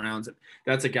for the Browns.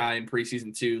 That's a guy in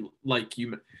preseason too, like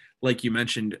you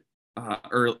mentioned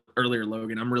earlier,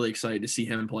 Logan. I'm really excited to see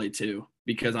him play too,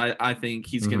 because I think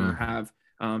he's going to have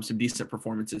some decent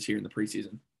performances here in the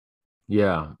preseason.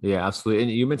 Yeah, absolutely.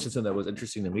 And you mentioned something that was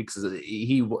interesting to me, because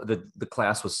the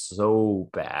class was so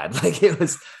bad. Like it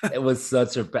was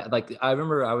such a bad, like I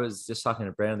remember I was just talking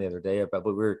to Brandon the other day about,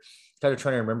 but we were kind of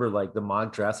trying to remember like the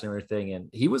mock drafts and everything. And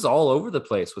he was all over the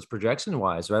place with projection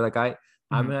wise, right? Like I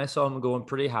mean, I saw him going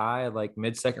pretty high, like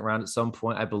mid-second round at some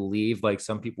point, I believe. Like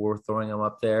some people were throwing him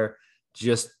up there.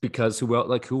 just because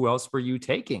who else were you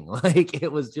taking? Like,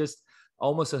 it was just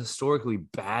almost a historically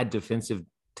bad defensive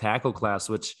tackle class,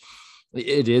 which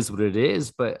it is what it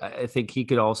is. But I think he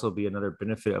could also be another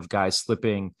benefit of guys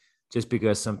slipping just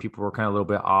because some people were kind of a little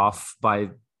bit off by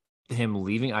him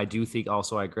leaving. I do think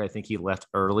also, I agree. I think he left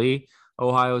early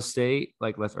Ohio State,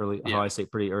 Ohio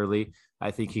State pretty early.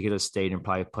 I think he could have stayed and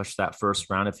probably pushed that first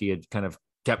round if he had kind of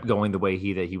kept going the way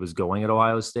he was going at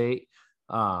Ohio State.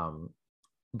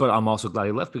 But I'm also glad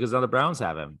he left because now the Browns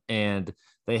have him and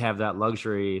they have that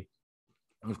luxury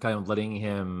of kind of letting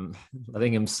him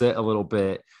sit a little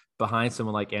bit behind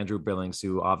someone like Andrew Billings,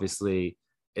 who obviously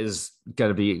is going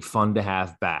to be fun to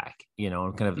have back,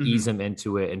 and kind of ease him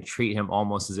into it and treat him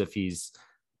almost as if he's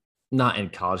not in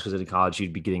college, because in college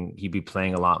he'd be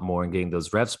playing a lot more and getting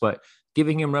those reps, but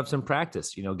giving him reps in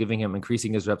practice,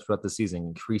 increasing his reps throughout the season,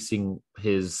 increasing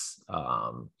his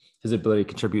ability to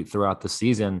contribute throughout the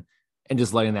season, and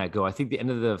just letting that go. I think the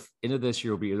end of this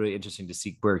year will be really interesting to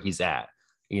see where he's at,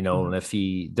 and if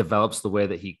he develops the way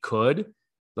that he could.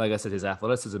 Like I said, his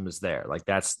athleticism is there. Like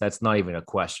that's not even a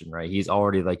question, right? He's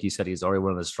already, like you said, he's already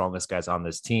one of the strongest guys on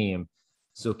this team.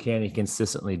 So can he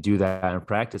consistently do that in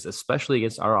practice, especially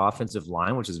against our offensive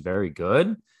line, which is very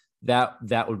good? That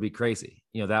would be crazy.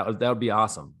 That would be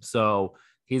awesome. So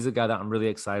he's a guy that I'm really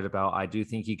excited about. I do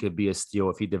think he could be a steal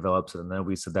if he develops it. And then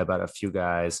we said that about a few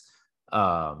guys.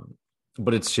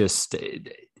 But it's just,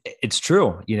 it's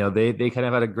true. They kind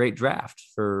of had a great draft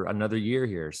for another year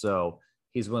here. So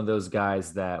he's one of those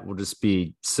guys that will just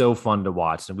be so fun to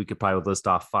watch. And we could probably list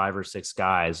off 5 or 6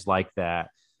 guys like that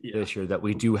this year that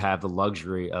we do have the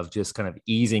luxury of just kind of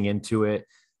easing into it,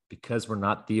 because we're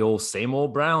not the same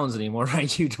old Browns anymore,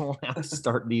 right? You don't have to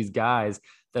start these guys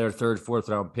that are 3rd, 4th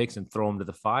round picks and throw them to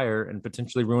the fire and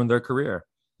potentially ruin their career.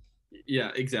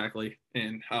 Yeah, exactly.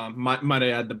 And might I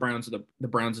add, the Browns is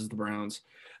the Browns.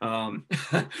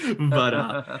 But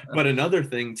another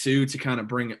thing too, to kind of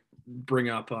bring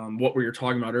up what we were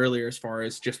talking about earlier, as far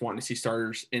as just wanting to see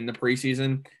starters in the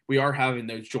preseason, we are having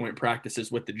those joint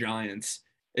practices with the Giants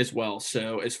as well.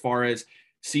 So as far as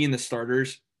seeing the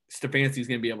starters, Stefanski's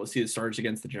going to be able to see the starters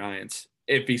against the Giants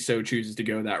if he so chooses to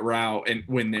go that route, and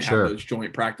when they have those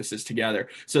joint practices together.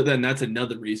 So then that's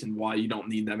another reason why you don't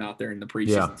need them out there in the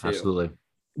preseason too. Absolutely.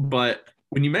 But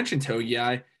when you mentioned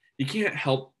Togiai, you can't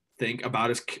help think about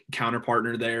his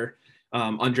counterpartner there,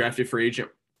 undrafted free agent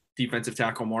defensive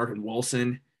tackle Marvin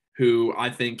Wilson, who I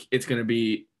think it's going to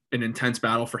be an intense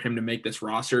battle for him to make this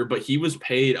roster, but he was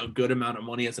paid a good amount of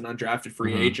money as an undrafted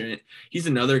free agent. He's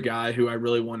another guy who I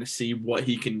really want to see what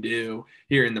he can do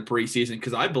here in the preseason,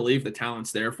 because I believe the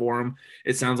talent's there for him.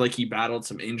 It sounds like he battled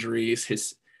some injuries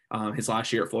his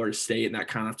last year at Florida State, and that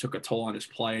kind of took a toll on his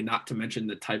play, not to mention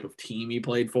the type of team he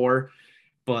played for.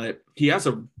 But he has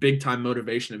a big-time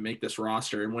motivation to make this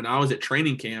roster. And when I was at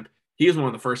training camp, he was one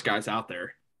of the first guys out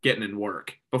there getting in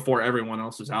work before everyone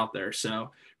else was out there.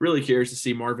 So really curious to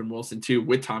see Marvin Wilson too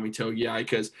with Tommy Togiai,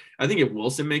 because I think if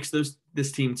Wilson makes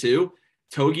this team too,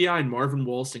 Togiai and Marvin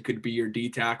Wilson could be your D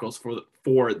tackles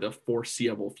for the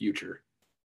foreseeable future.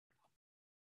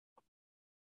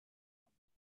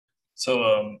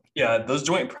 So those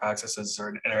joint practices are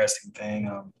an interesting thing.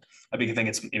 I think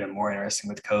it's even more interesting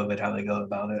with COVID how they go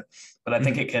about it. But I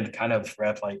think it could kind of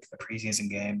rep like the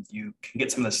preseason game. You can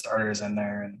get some of the starters in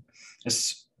there, and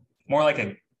just more like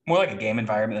a game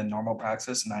environment than normal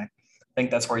practice. And I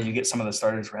think that's where you get some of the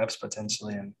starters reps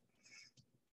potentially, and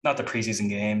not the preseason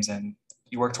games. And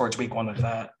you work towards week 1 with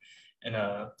that. And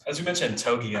as we mentioned,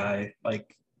 Togiai,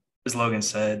 like as Logan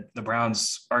said, the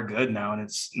Browns are good now, and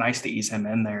it's nice to ease him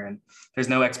in there. And there's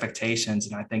no expectations,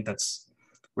 and I think that's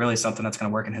really something that's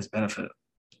going to work in his benefit.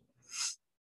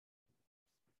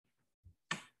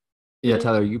 Yeah,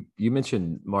 Tyler, you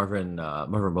mentioned Marvin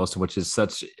Wilson, which is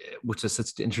such an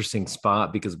interesting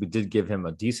spot, because we did give him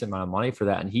a decent amount of money for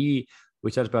that, and we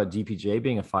talked about DPJ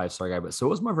being a 5-star guy, but so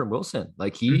was Marvin Wilson.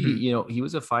 Like he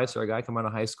was a 5-star guy coming out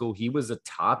of high school. He was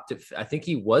I think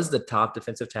he was the top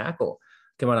defensive tackle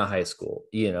coming out of high school,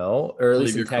 or at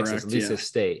least in Texas, at least at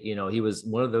State. He was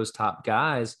one of those top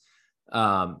guys.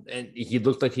 And he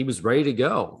looked like he was ready to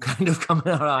go kind of coming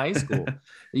out of high school,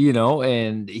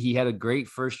 and he had a great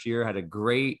first year, had a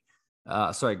great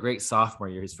sophomore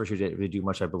year. His first year didn't really do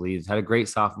much, I believe. Had a great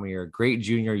sophomore year, great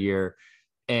junior year,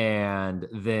 and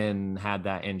then had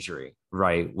that injury,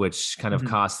 right, which kind of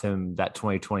cost him that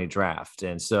 2020 draft.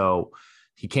 And so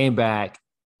he came back,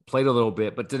 played a little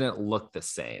bit, but didn't look the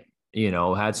same,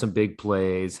 had some big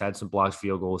plays, had some blocked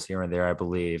field goals here and there, I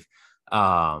believe.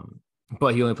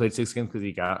 But he only played 6 games because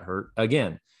he got hurt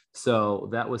again. So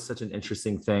that was such an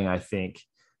interesting thing, I think,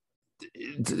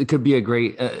 it could be a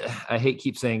great. I hate to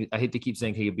keep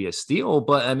saying he could be a steal,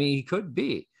 but I mean he could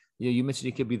be. You mentioned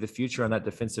he could be the future on that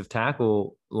defensive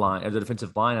tackle line or the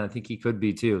defensive line, and I think he could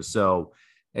be too. So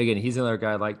again, he's another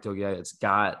guy like Togia. It's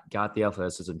got the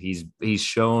athleticism. He's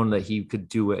shown that he could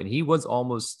do it, and he was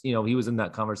almost he was in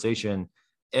that conversation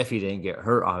if he didn't get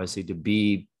hurt, obviously, to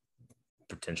be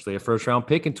potentially a first round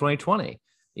pick in 2020.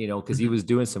 Because he was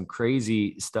doing some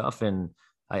crazy stuff, and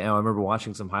I remember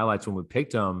watching some highlights when we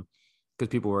picked him, because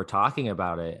people were talking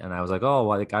about it. And I was like, oh,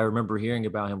 like I remember hearing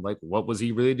about him. Like, what was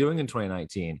he really doing in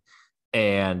 2019?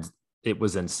 And it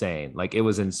was insane. Like, it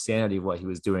was insanity what he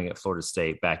was doing at Florida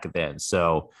State back then.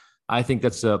 So I think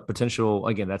that's a potential,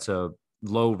 again, that's a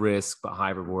low risk but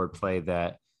high reward play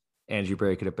that Andrew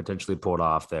Berry could have potentially pulled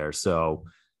off there. So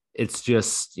it's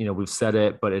just, we've said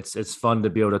it, but it's fun to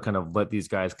be able to kind of let these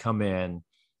guys come in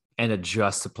and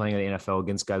adjust to playing in the NFL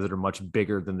against guys that are much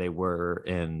bigger than they were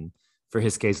in, for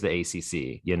his case, the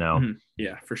ACC, Mm-hmm.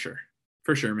 Yeah, for sure.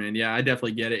 For sure, man. Yeah, I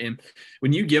definitely get it. And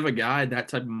when you give a guy that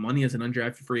type of money as an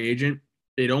undrafted free agent,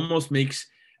 it almost makes,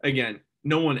 again,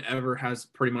 no one ever has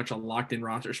pretty much a locked in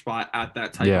roster spot at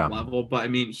that type of level. But I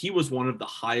mean, he was one of the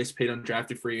highest paid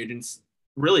undrafted free agents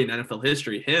really in NFL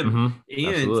history. Him and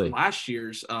absolutely. Last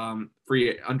year's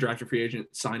undrafted free agent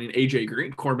signing, AJ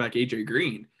Green, cornerback AJ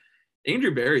Green.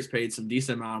 Andrew Berry's paid some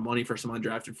decent amount of money for some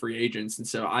undrafted free agents. And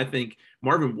so I think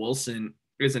Marvin Wilson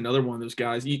is another one of those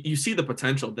guys. You see the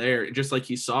potential there, just like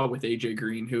you saw with AJ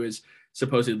Green, who has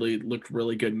supposedly looked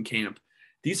really good in camp.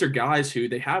 These are guys who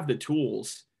they have the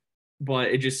tools, but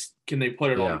it just, can they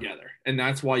put it all together? And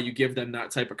that's why you give them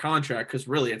that type of contract, because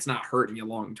really it's not hurting you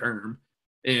long term.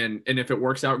 And if it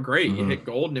works out, great, you hit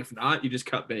gold. And if not, you just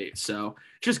cut bait. So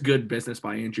just good business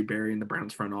by Andrew Berry and the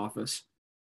Browns front office.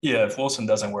 Yeah, if Wilson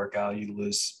doesn't work out, you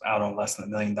lose out on less than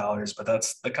 $1 million, but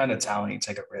that's the kind of talent you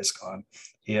take a risk on.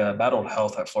 He battled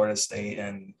health at Florida State,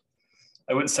 and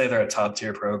I wouldn't say they're a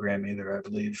top-tier program either, I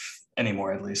believe,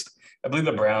 anymore at least. I believe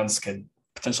the Browns could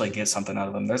potentially get something out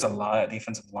of him. There's a lot at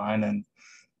defensive line, and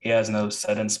he has no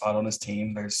set-in spot on his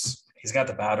team. He's got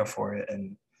the battle for it,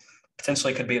 and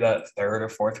potentially could be that third or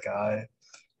fourth guy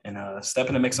and step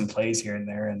in to make some plays here and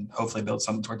there and hopefully build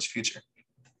something towards the future.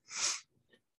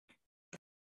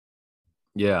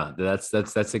 Yeah, that's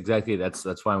exactly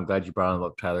that's why I'm glad you brought him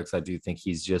up, Tyler, because I do think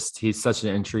he's such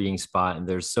an intriguing spot, and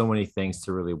there's so many things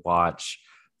to really watch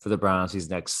for the Browns these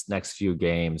next few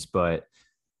games. But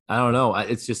I don't know,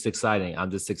 it's just exciting. I'm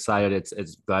just excited.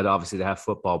 It's glad obviously to have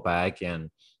football back, and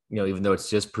even though it's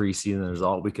just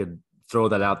preseason, we could throw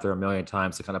that out there a million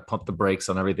times to kind of pump the brakes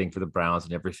on everything for the Browns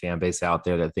and every fan base out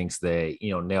there that thinks they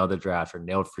nailed the draft or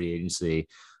nailed free agency.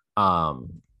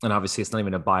 And obviously it's not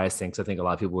even a bias thing, because I think a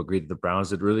lot of people agree that the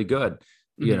Browns did really good,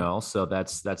 so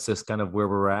that's just kind of where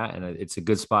we're at, and it's a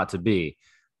good spot to be.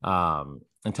 And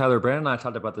Tyler, Brandon and I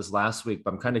talked about this last week,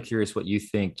 but I'm kind of curious what you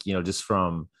think, just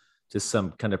from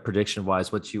some kind of prediction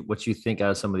wise, what you think out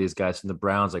of some of these guys from the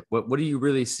Browns. Like what do you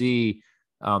really see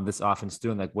this offense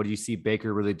doing? Like, what do you see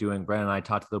Baker really doing? Brandon and I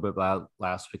talked a little bit about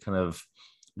last week, kind of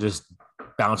just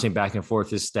bouncing back and forth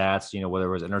his stats, whether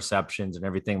it was interceptions and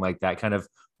everything like that. Kind of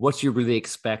what you really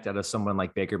expect out of someone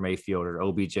like Baker Mayfield or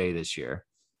OBJ this year.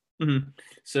 Mm-hmm.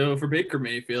 So for Baker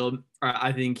Mayfield,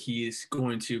 I think he's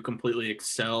going to completely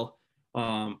excel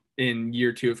in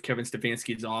year two of Kevin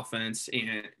Stefanski's offense.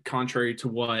 And contrary to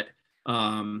what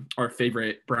our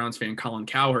favorite Browns fan Colin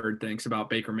Cowherd thinks about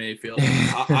Baker Mayfield,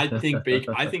 I think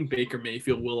Baker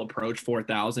Mayfield will approach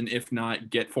 4,000, if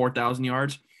not get 4,000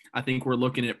 yards. I think we're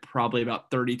looking at probably about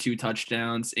 32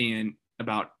 touchdowns and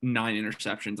about 9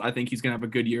 interceptions. I think he's going to have a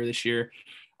good year this year.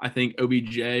 I think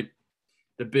OBJ,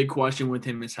 the big question with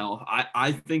him is health.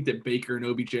 I think that Baker and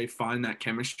OBJ find that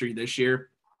chemistry this year.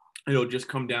 It'll just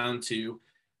come down to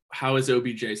how is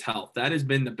OBJ's health. That has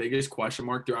been the biggest question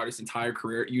mark throughout his entire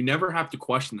career. You never have to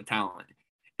question the talent.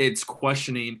 It's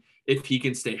questioning if he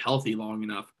can stay healthy long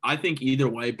enough. I think either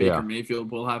way, Baker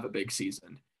Mayfield will have a big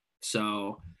season.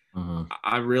 So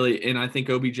I think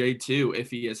OBJ too, if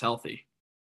he is healthy.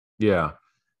 Yeah.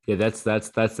 That's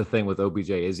the thing with OBJ.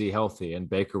 Is he healthy? And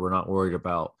Baker, we're not worried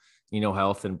about,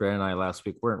 health. And Brandon and I last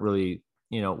week weren't really,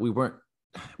 we weren't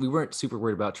super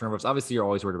worried about turnovers. Obviously, you're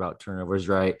always worried about turnovers,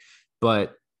 right?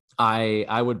 But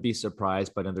I would be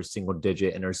surprised by another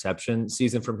single-digit interception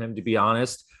season from him, to be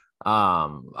honest.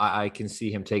 I can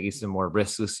see him taking some more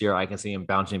risks this year. I can see him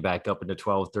bouncing back up into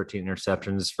 12, 13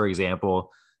 interceptions, for example,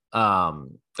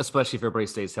 especially if everybody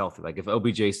stays healthy. Like if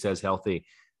OBJ stays healthy,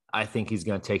 I think he's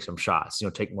going to take some shots,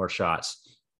 take more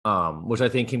shots, which I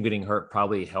think him getting hurt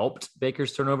probably helped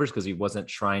Baker's turnovers because he wasn't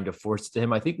trying to force it to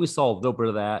him. I think we saw a little bit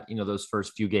of that, those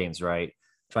first few games, right?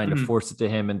 trying to force it to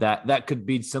him. And that could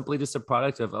be simply just a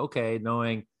product of, okay,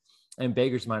 knowing in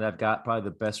Baker's mind, I've got probably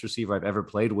the best receiver I've ever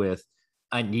played with.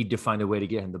 I need to find a way to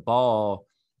get him the ball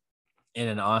in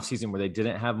an offseason where they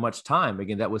didn't have much time.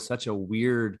 Again, that was such a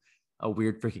weird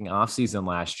freaking offseason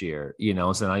last year,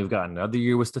 so now you've got another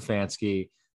year with Stefanski.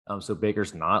 So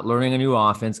Baker's not learning a new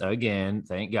offense again.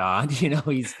 Thank God,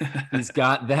 he's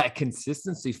got that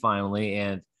consistency finally.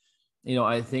 And,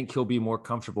 I think he'll be more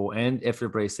comfortable. And if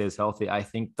everybody stays healthy, I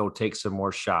think they'll take some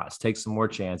more shots, take some more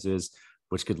chances,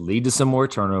 which could lead to some more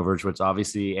turnovers, which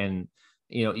obviously, and,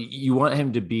 you want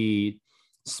him to be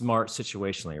smart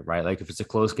situationally, right? Like if it's a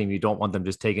close game, you don't want them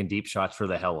just taking deep shots for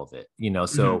the hell of it,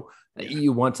 so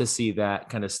you want to see that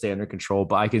kind of stay under control.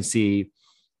 But I can see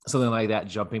something like that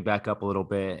jumping back up a little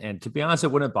bit. And to be honest,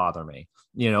 it wouldn't bother me.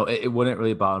 It wouldn't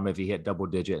really bother me if he hit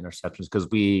double-digit interceptions, because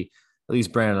at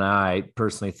least Brandon and I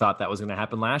personally thought that was going to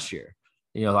happen last year.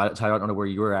 I don't know where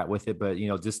you were at with it, but,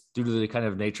 just due to the kind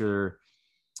of nature,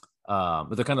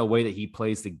 the kind of way that he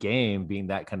plays the game, being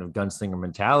that kind of gunslinger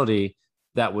mentality,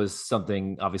 that was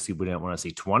something obviously we didn't want to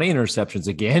see 20 interceptions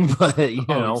again, but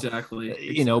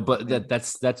exactly. But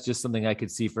that's just something I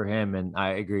could see for him. And I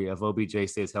agree, if OBJ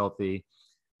stays healthy,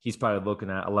 he's probably looking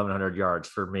at 1,100 yards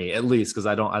for me, at least. Cause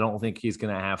I don't think he's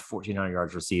going to have 1,400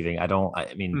 yards receiving.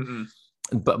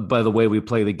 But by the way we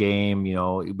play the game,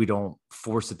 we don't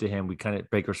force it to him.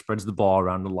 Baker spreads the ball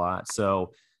around a lot.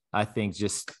 So I think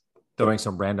just throwing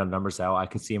some random numbers out, I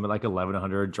could see him at like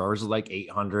 1,100, Jarvis is like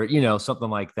 800, something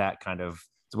like that, kind of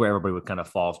is where everybody would kind of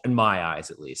fall, in my eyes,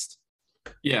 at least.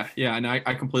 Yeah. And I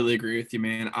completely agree with you,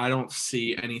 man. I don't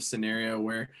see any scenario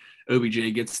where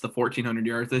OBJ gets the 1,400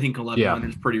 yards. I think 1,100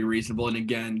 is pretty reasonable. And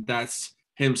again, that's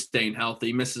him staying healthy.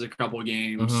 He misses a couple of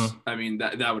games. I mean,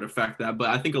 that would affect that. But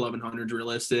I think 1,100 is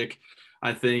realistic.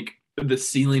 I think the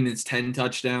ceiling is 10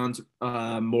 touchdowns.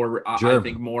 I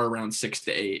think more around 6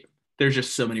 to 8. There's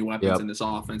just so many weapons in this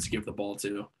offense to give the ball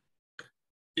to.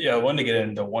 Yeah, I wanted to get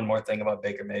into one more thing about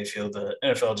Baker Mayfield. The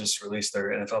NFL just released their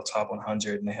NFL Top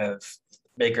 100, and they have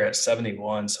Baker at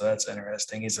 71, so that's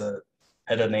interesting. He's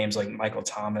ahead of names like Michael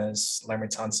Thomas, Larry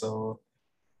Tunsil,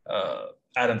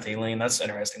 Adam Thielen. That's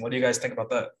interesting. What do you guys think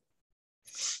about that?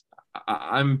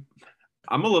 I'm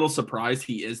a little surprised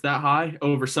he is that high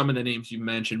over some of the names you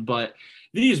mentioned, but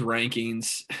these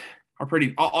rankings are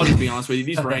pretty. I'll just be honest with you.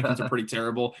 These rankings are pretty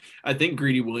terrible. I think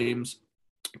Greedy Williams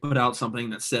put out something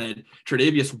that said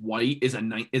Tre'Davious White is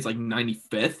like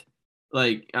 95th.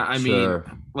 Like, I mean,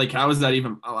 like, how is that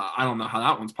even? I don't know how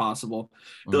that one's possible.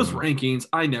 Those rankings,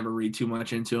 I never read too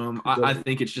much into them. I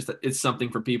think it's something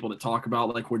for people to talk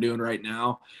about, like we're doing right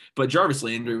now. But Jarvis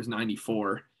Landry was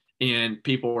 94, and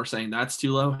people were saying that's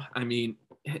too low. I mean,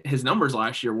 his numbers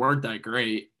last year weren't that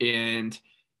great, and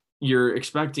you're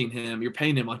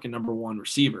paying him like a number one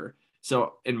receiver.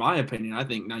 So in my opinion, I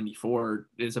think 94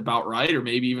 is about right, or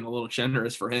maybe even a little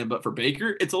generous for him. But for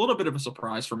Baker, it's a little bit of a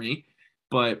surprise for me.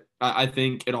 But I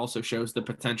think it also shows the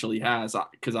potential he has,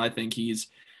 because I think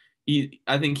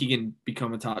I think he can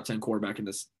become a top 10 quarterback in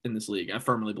this league. I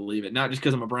firmly believe it. Not just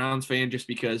because I'm a Browns fan, just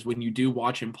because when you do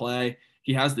watch him play,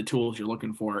 he has the tools you're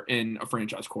looking for in a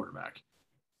franchise quarterback.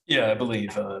 Yeah, I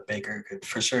believe Baker could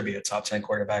for sure be a top 10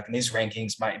 quarterback, and these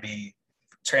rankings might be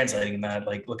translating that,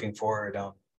 like looking forward.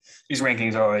 These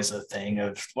rankings are always a thing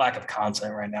of lack of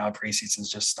content right now. Preseason's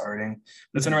just starting.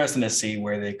 But it's interesting to see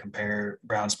where they compare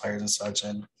Browns players and such.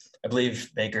 And I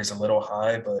believe Baker's a little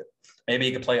high, but maybe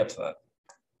he could play up to that.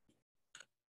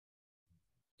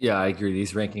 Yeah, I agree.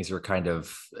 These rankings are kind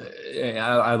of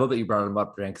I love that you brought them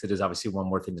up, Brent, because it is obviously one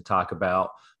more thing to talk about.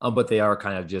 But they are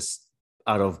kind of just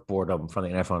out of boredom from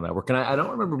the NFL Network. And I don't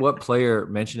remember what player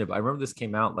mentioned it, but I remember this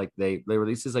came out like they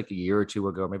released this like a year or two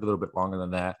ago, maybe a little bit longer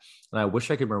than that. And I wish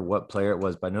I could remember what player it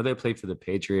was, but I know they played for the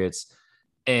Patriots,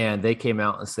 and they came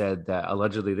out and said that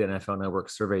allegedly the NFL Network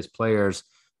surveys players,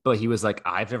 but he was like,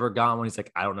 I've never gotten one. He's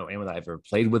like, I don't know anyone that I've ever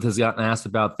played with has gotten asked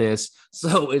about this.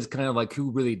 So it's kind of like,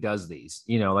 who really does these?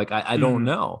 Like I don't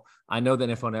know. I know the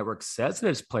NFL Network says that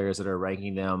it's players that are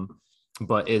ranking them,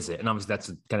 but is it? And obviously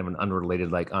that's kind of an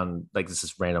unrelated, this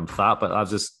is random thought, but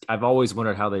I've always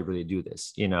wondered how they really do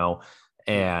this,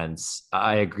 and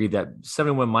I agree that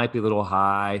 71 might be a little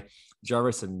high.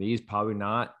 Jarvis and me's probably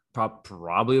not,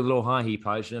 probably a little high. He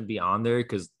probably shouldn't be on there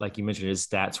because, like you mentioned, his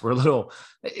stats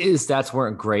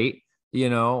weren't great,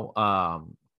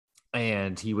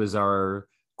 and he was our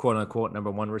quote unquote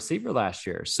number one receiver last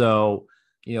year. So,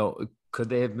 could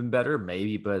they have been better?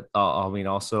 Maybe, but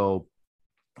also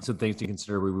some things to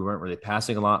consider. We weren't really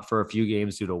passing a lot for a few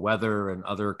games due to weather and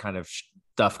other kind of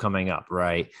stuff coming up.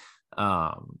 Right.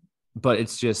 But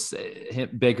it's just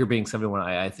Baker being 71.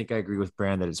 I think I agree with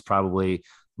Brand that it's probably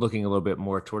looking a little bit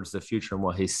more towards the future and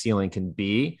what his ceiling can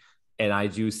be. And I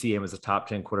do see him as a top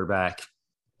 10 quarterback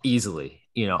easily.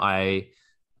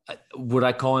 Would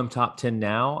I call him top 10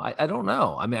 now? I don't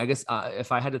know. I mean, I guess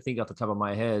if I had to think off the top of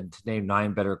my head to name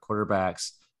 9 better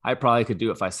quarterbacks, I probably could do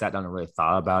it if I sat down and really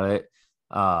thought about it.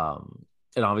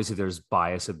 And obviously there's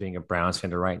bias of being a Browns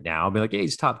fan right now. I'll be like, hey,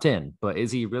 he's top 10, but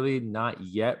is he really not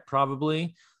yet?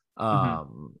 Probably.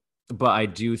 But I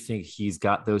do think he's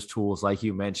got those tools. Like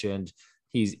you mentioned,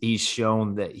 he's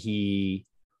shown that he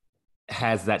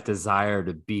has that desire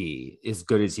to be as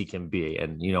good as he can be.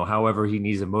 And, however he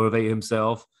needs to motivate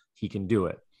himself, he can do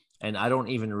it. And I don't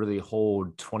even really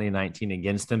hold 2019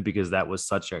 against him because that was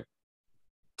such a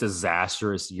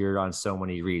disastrous year on so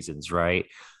many reasons. Right.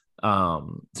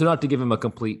 So not to give him a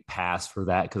complete pass for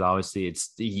that, because obviously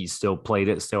he still played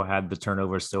it, still had the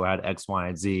turnover, still had X, Y,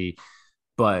 and Z.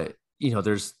 But,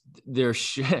 there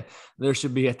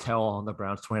should be a tell on the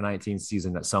Browns 2019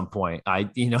 season at some point.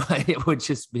 It would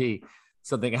just be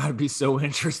something I would be so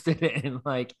interested in.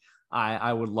 Like,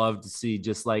 I would love to see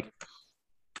just like,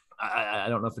 I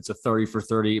don't know if it's a 30 for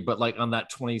 30, but like on that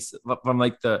 20 from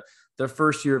like the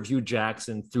first year of Hugh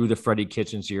Jackson through the Freddie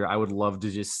Kitchens year, I would love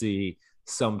to just see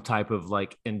some type of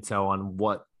like intel on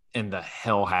what in the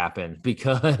hell happened,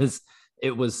 because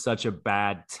it was such a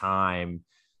bad time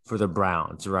for the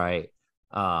Browns. Right.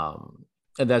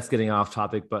 And that's getting off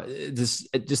topic, but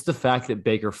just the fact that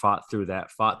Baker fought through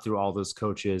all those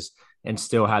coaches and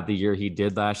still had the year he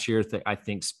did last year, I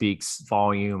think speaks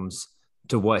volumes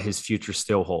to what his future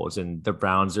still holds. And the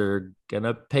Browns are going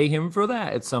to pay him for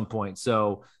that at some point.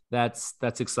 So that's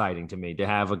exciting to me to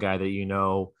have a guy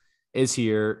that, is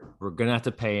here. We're going to have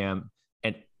to pay him.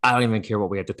 And I don't even care what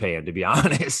we have to pay him, to be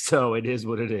honest. So it is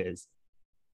what it is.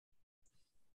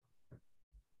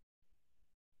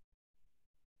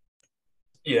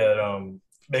 Yeah,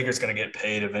 Baker's going to get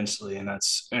paid eventually, and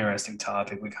that's an interesting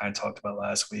topic we kind of talked about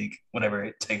last week. Whatever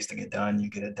it takes to get done, you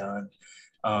get it done.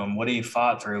 What he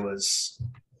fought through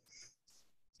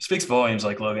speaks volumes,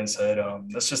 like Logan said.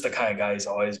 That's just the kind of guy he's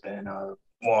always been,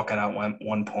 walking out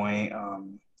one point,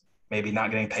 maybe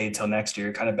not getting paid till next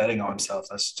year, kind of betting on himself.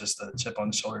 That's just a chip on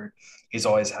the shoulder he's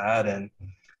always had, and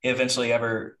he eventually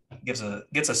ever gets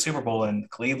a Super Bowl in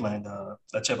Cleveland.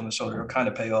 That chip on the shoulder will kind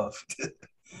of pay off.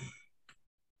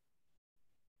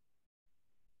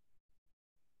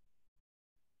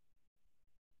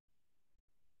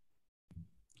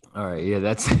 All right. Yeah,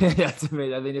 that's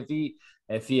amazing. I mean,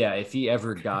 if he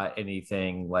ever got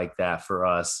anything like that for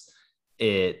us,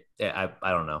 I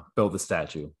don't know, build the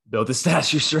statue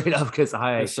straight up. Cause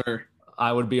Yes, sir.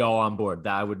 I would be all on board.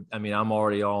 I'm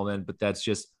already all in, but that's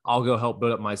just, I'll go help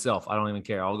build it myself. I don't even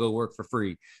care. I'll go work for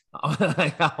free.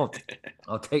 I'll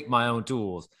take my own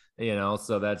tools,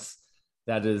 so that's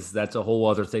a whole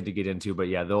other thing to get into, but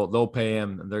yeah, they'll pay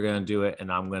him and they're going to do it. And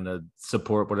I'm going to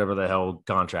support whatever the hell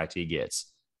contract he gets.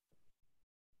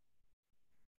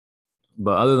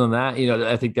 But other than that,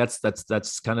 I think that's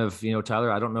kind of,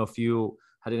 Tyler, I don't know if you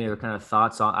had any other kind of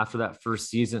thoughts on after that first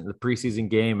season, the preseason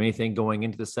game, anything going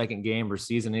into the second game or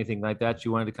season, anything like that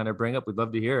you wanted to kind of bring up. We'd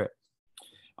love to hear it.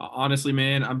 Honestly,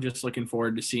 man, I'm just looking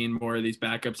forward to seeing more of these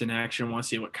backups in action. I want to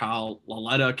see what Kyle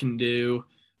Lauletta can do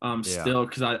still,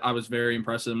 because I was very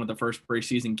impressed with him with the first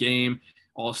preseason game.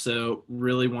 Also,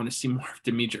 really want to see more of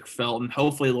Demetric Felton,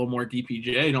 hopefully a little more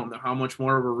DPJ. I don't know how much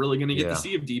more we're really going to get to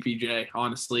see of DPJ,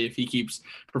 honestly, if he keeps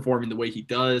performing the way he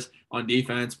does on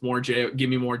defense. Give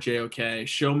me more JOK.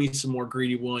 Show me some more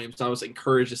Greedy Williams. I was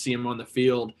encouraged to see him on the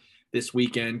field this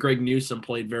weekend. Greg Newsome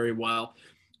played very well.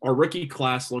 Our rookie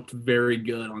class looked very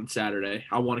good on Saturday.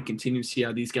 I want to continue to see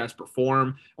how these guys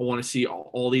perform. I want to see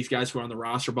all these guys who are on the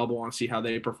roster bubble. I want to see how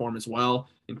they perform as well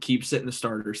and keep sitting the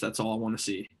starters. That's all I want to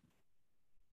see.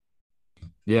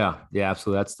 Yeah,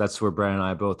 absolutely. That's where Brandon and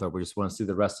I both are. We just want to see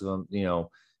the rest of them.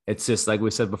 It's just like we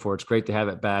said before, it's great to have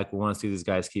it back. We want to see these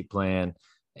guys keep playing.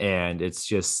 And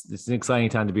it's an exciting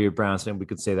time to be a Browns fan. We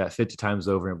could say that 50 times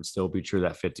over and it would still be true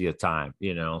that 50th time,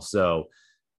 So,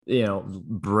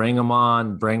 bring them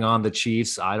on, bring on the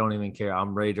Chiefs. I don't even care.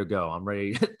 I'm ready to go. I'm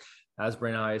ready. As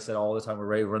Brandon and I said all the time, we're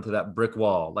ready to run through that brick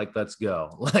wall. Like, let's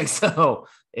go. So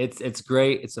it's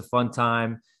great. It's a fun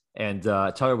time. And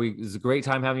Tyler, it was a great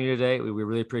time having you today. We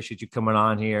really appreciate you coming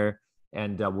on here,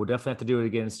 and we'll definitely have to do it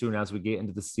again soon as we get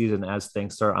into the season, as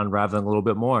things start unraveling a little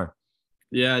bit more.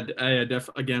 Yeah,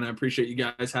 again, I appreciate you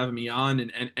guys having me on,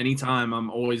 and anytime I'm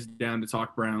always down to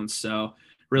talk Browns. So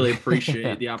really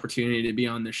appreciate the opportunity to be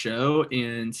on the show,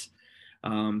 and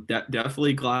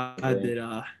definitely glad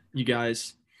that you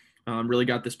guys really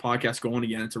got this podcast going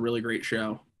again. It's a really great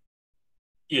show.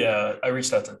 Yeah, I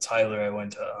reached out to Tyler. I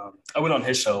went on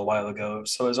his show a while ago,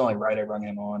 so it was only right I run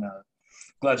him on.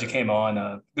 glad you came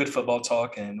on. Good football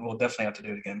talk, and we'll definitely have to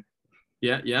do it again.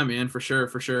 Yeah, man, for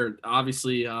sure.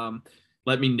 Obviously,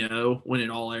 let me know when it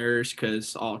all airs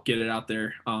because I'll get it out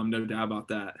there. No doubt about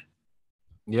that.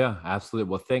 Yeah, absolutely.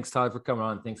 Well, thanks, Tyler, for coming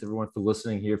on. Thanks, everyone, for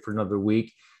listening here for another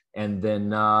week. And then,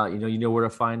 you know where to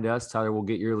find us. Tyler will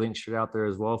get your link straight out there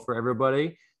as well for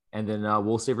everybody. And then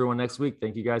we'll see everyone next week.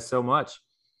 Thank you guys so much.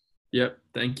 Yep.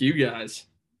 Thank you, guys.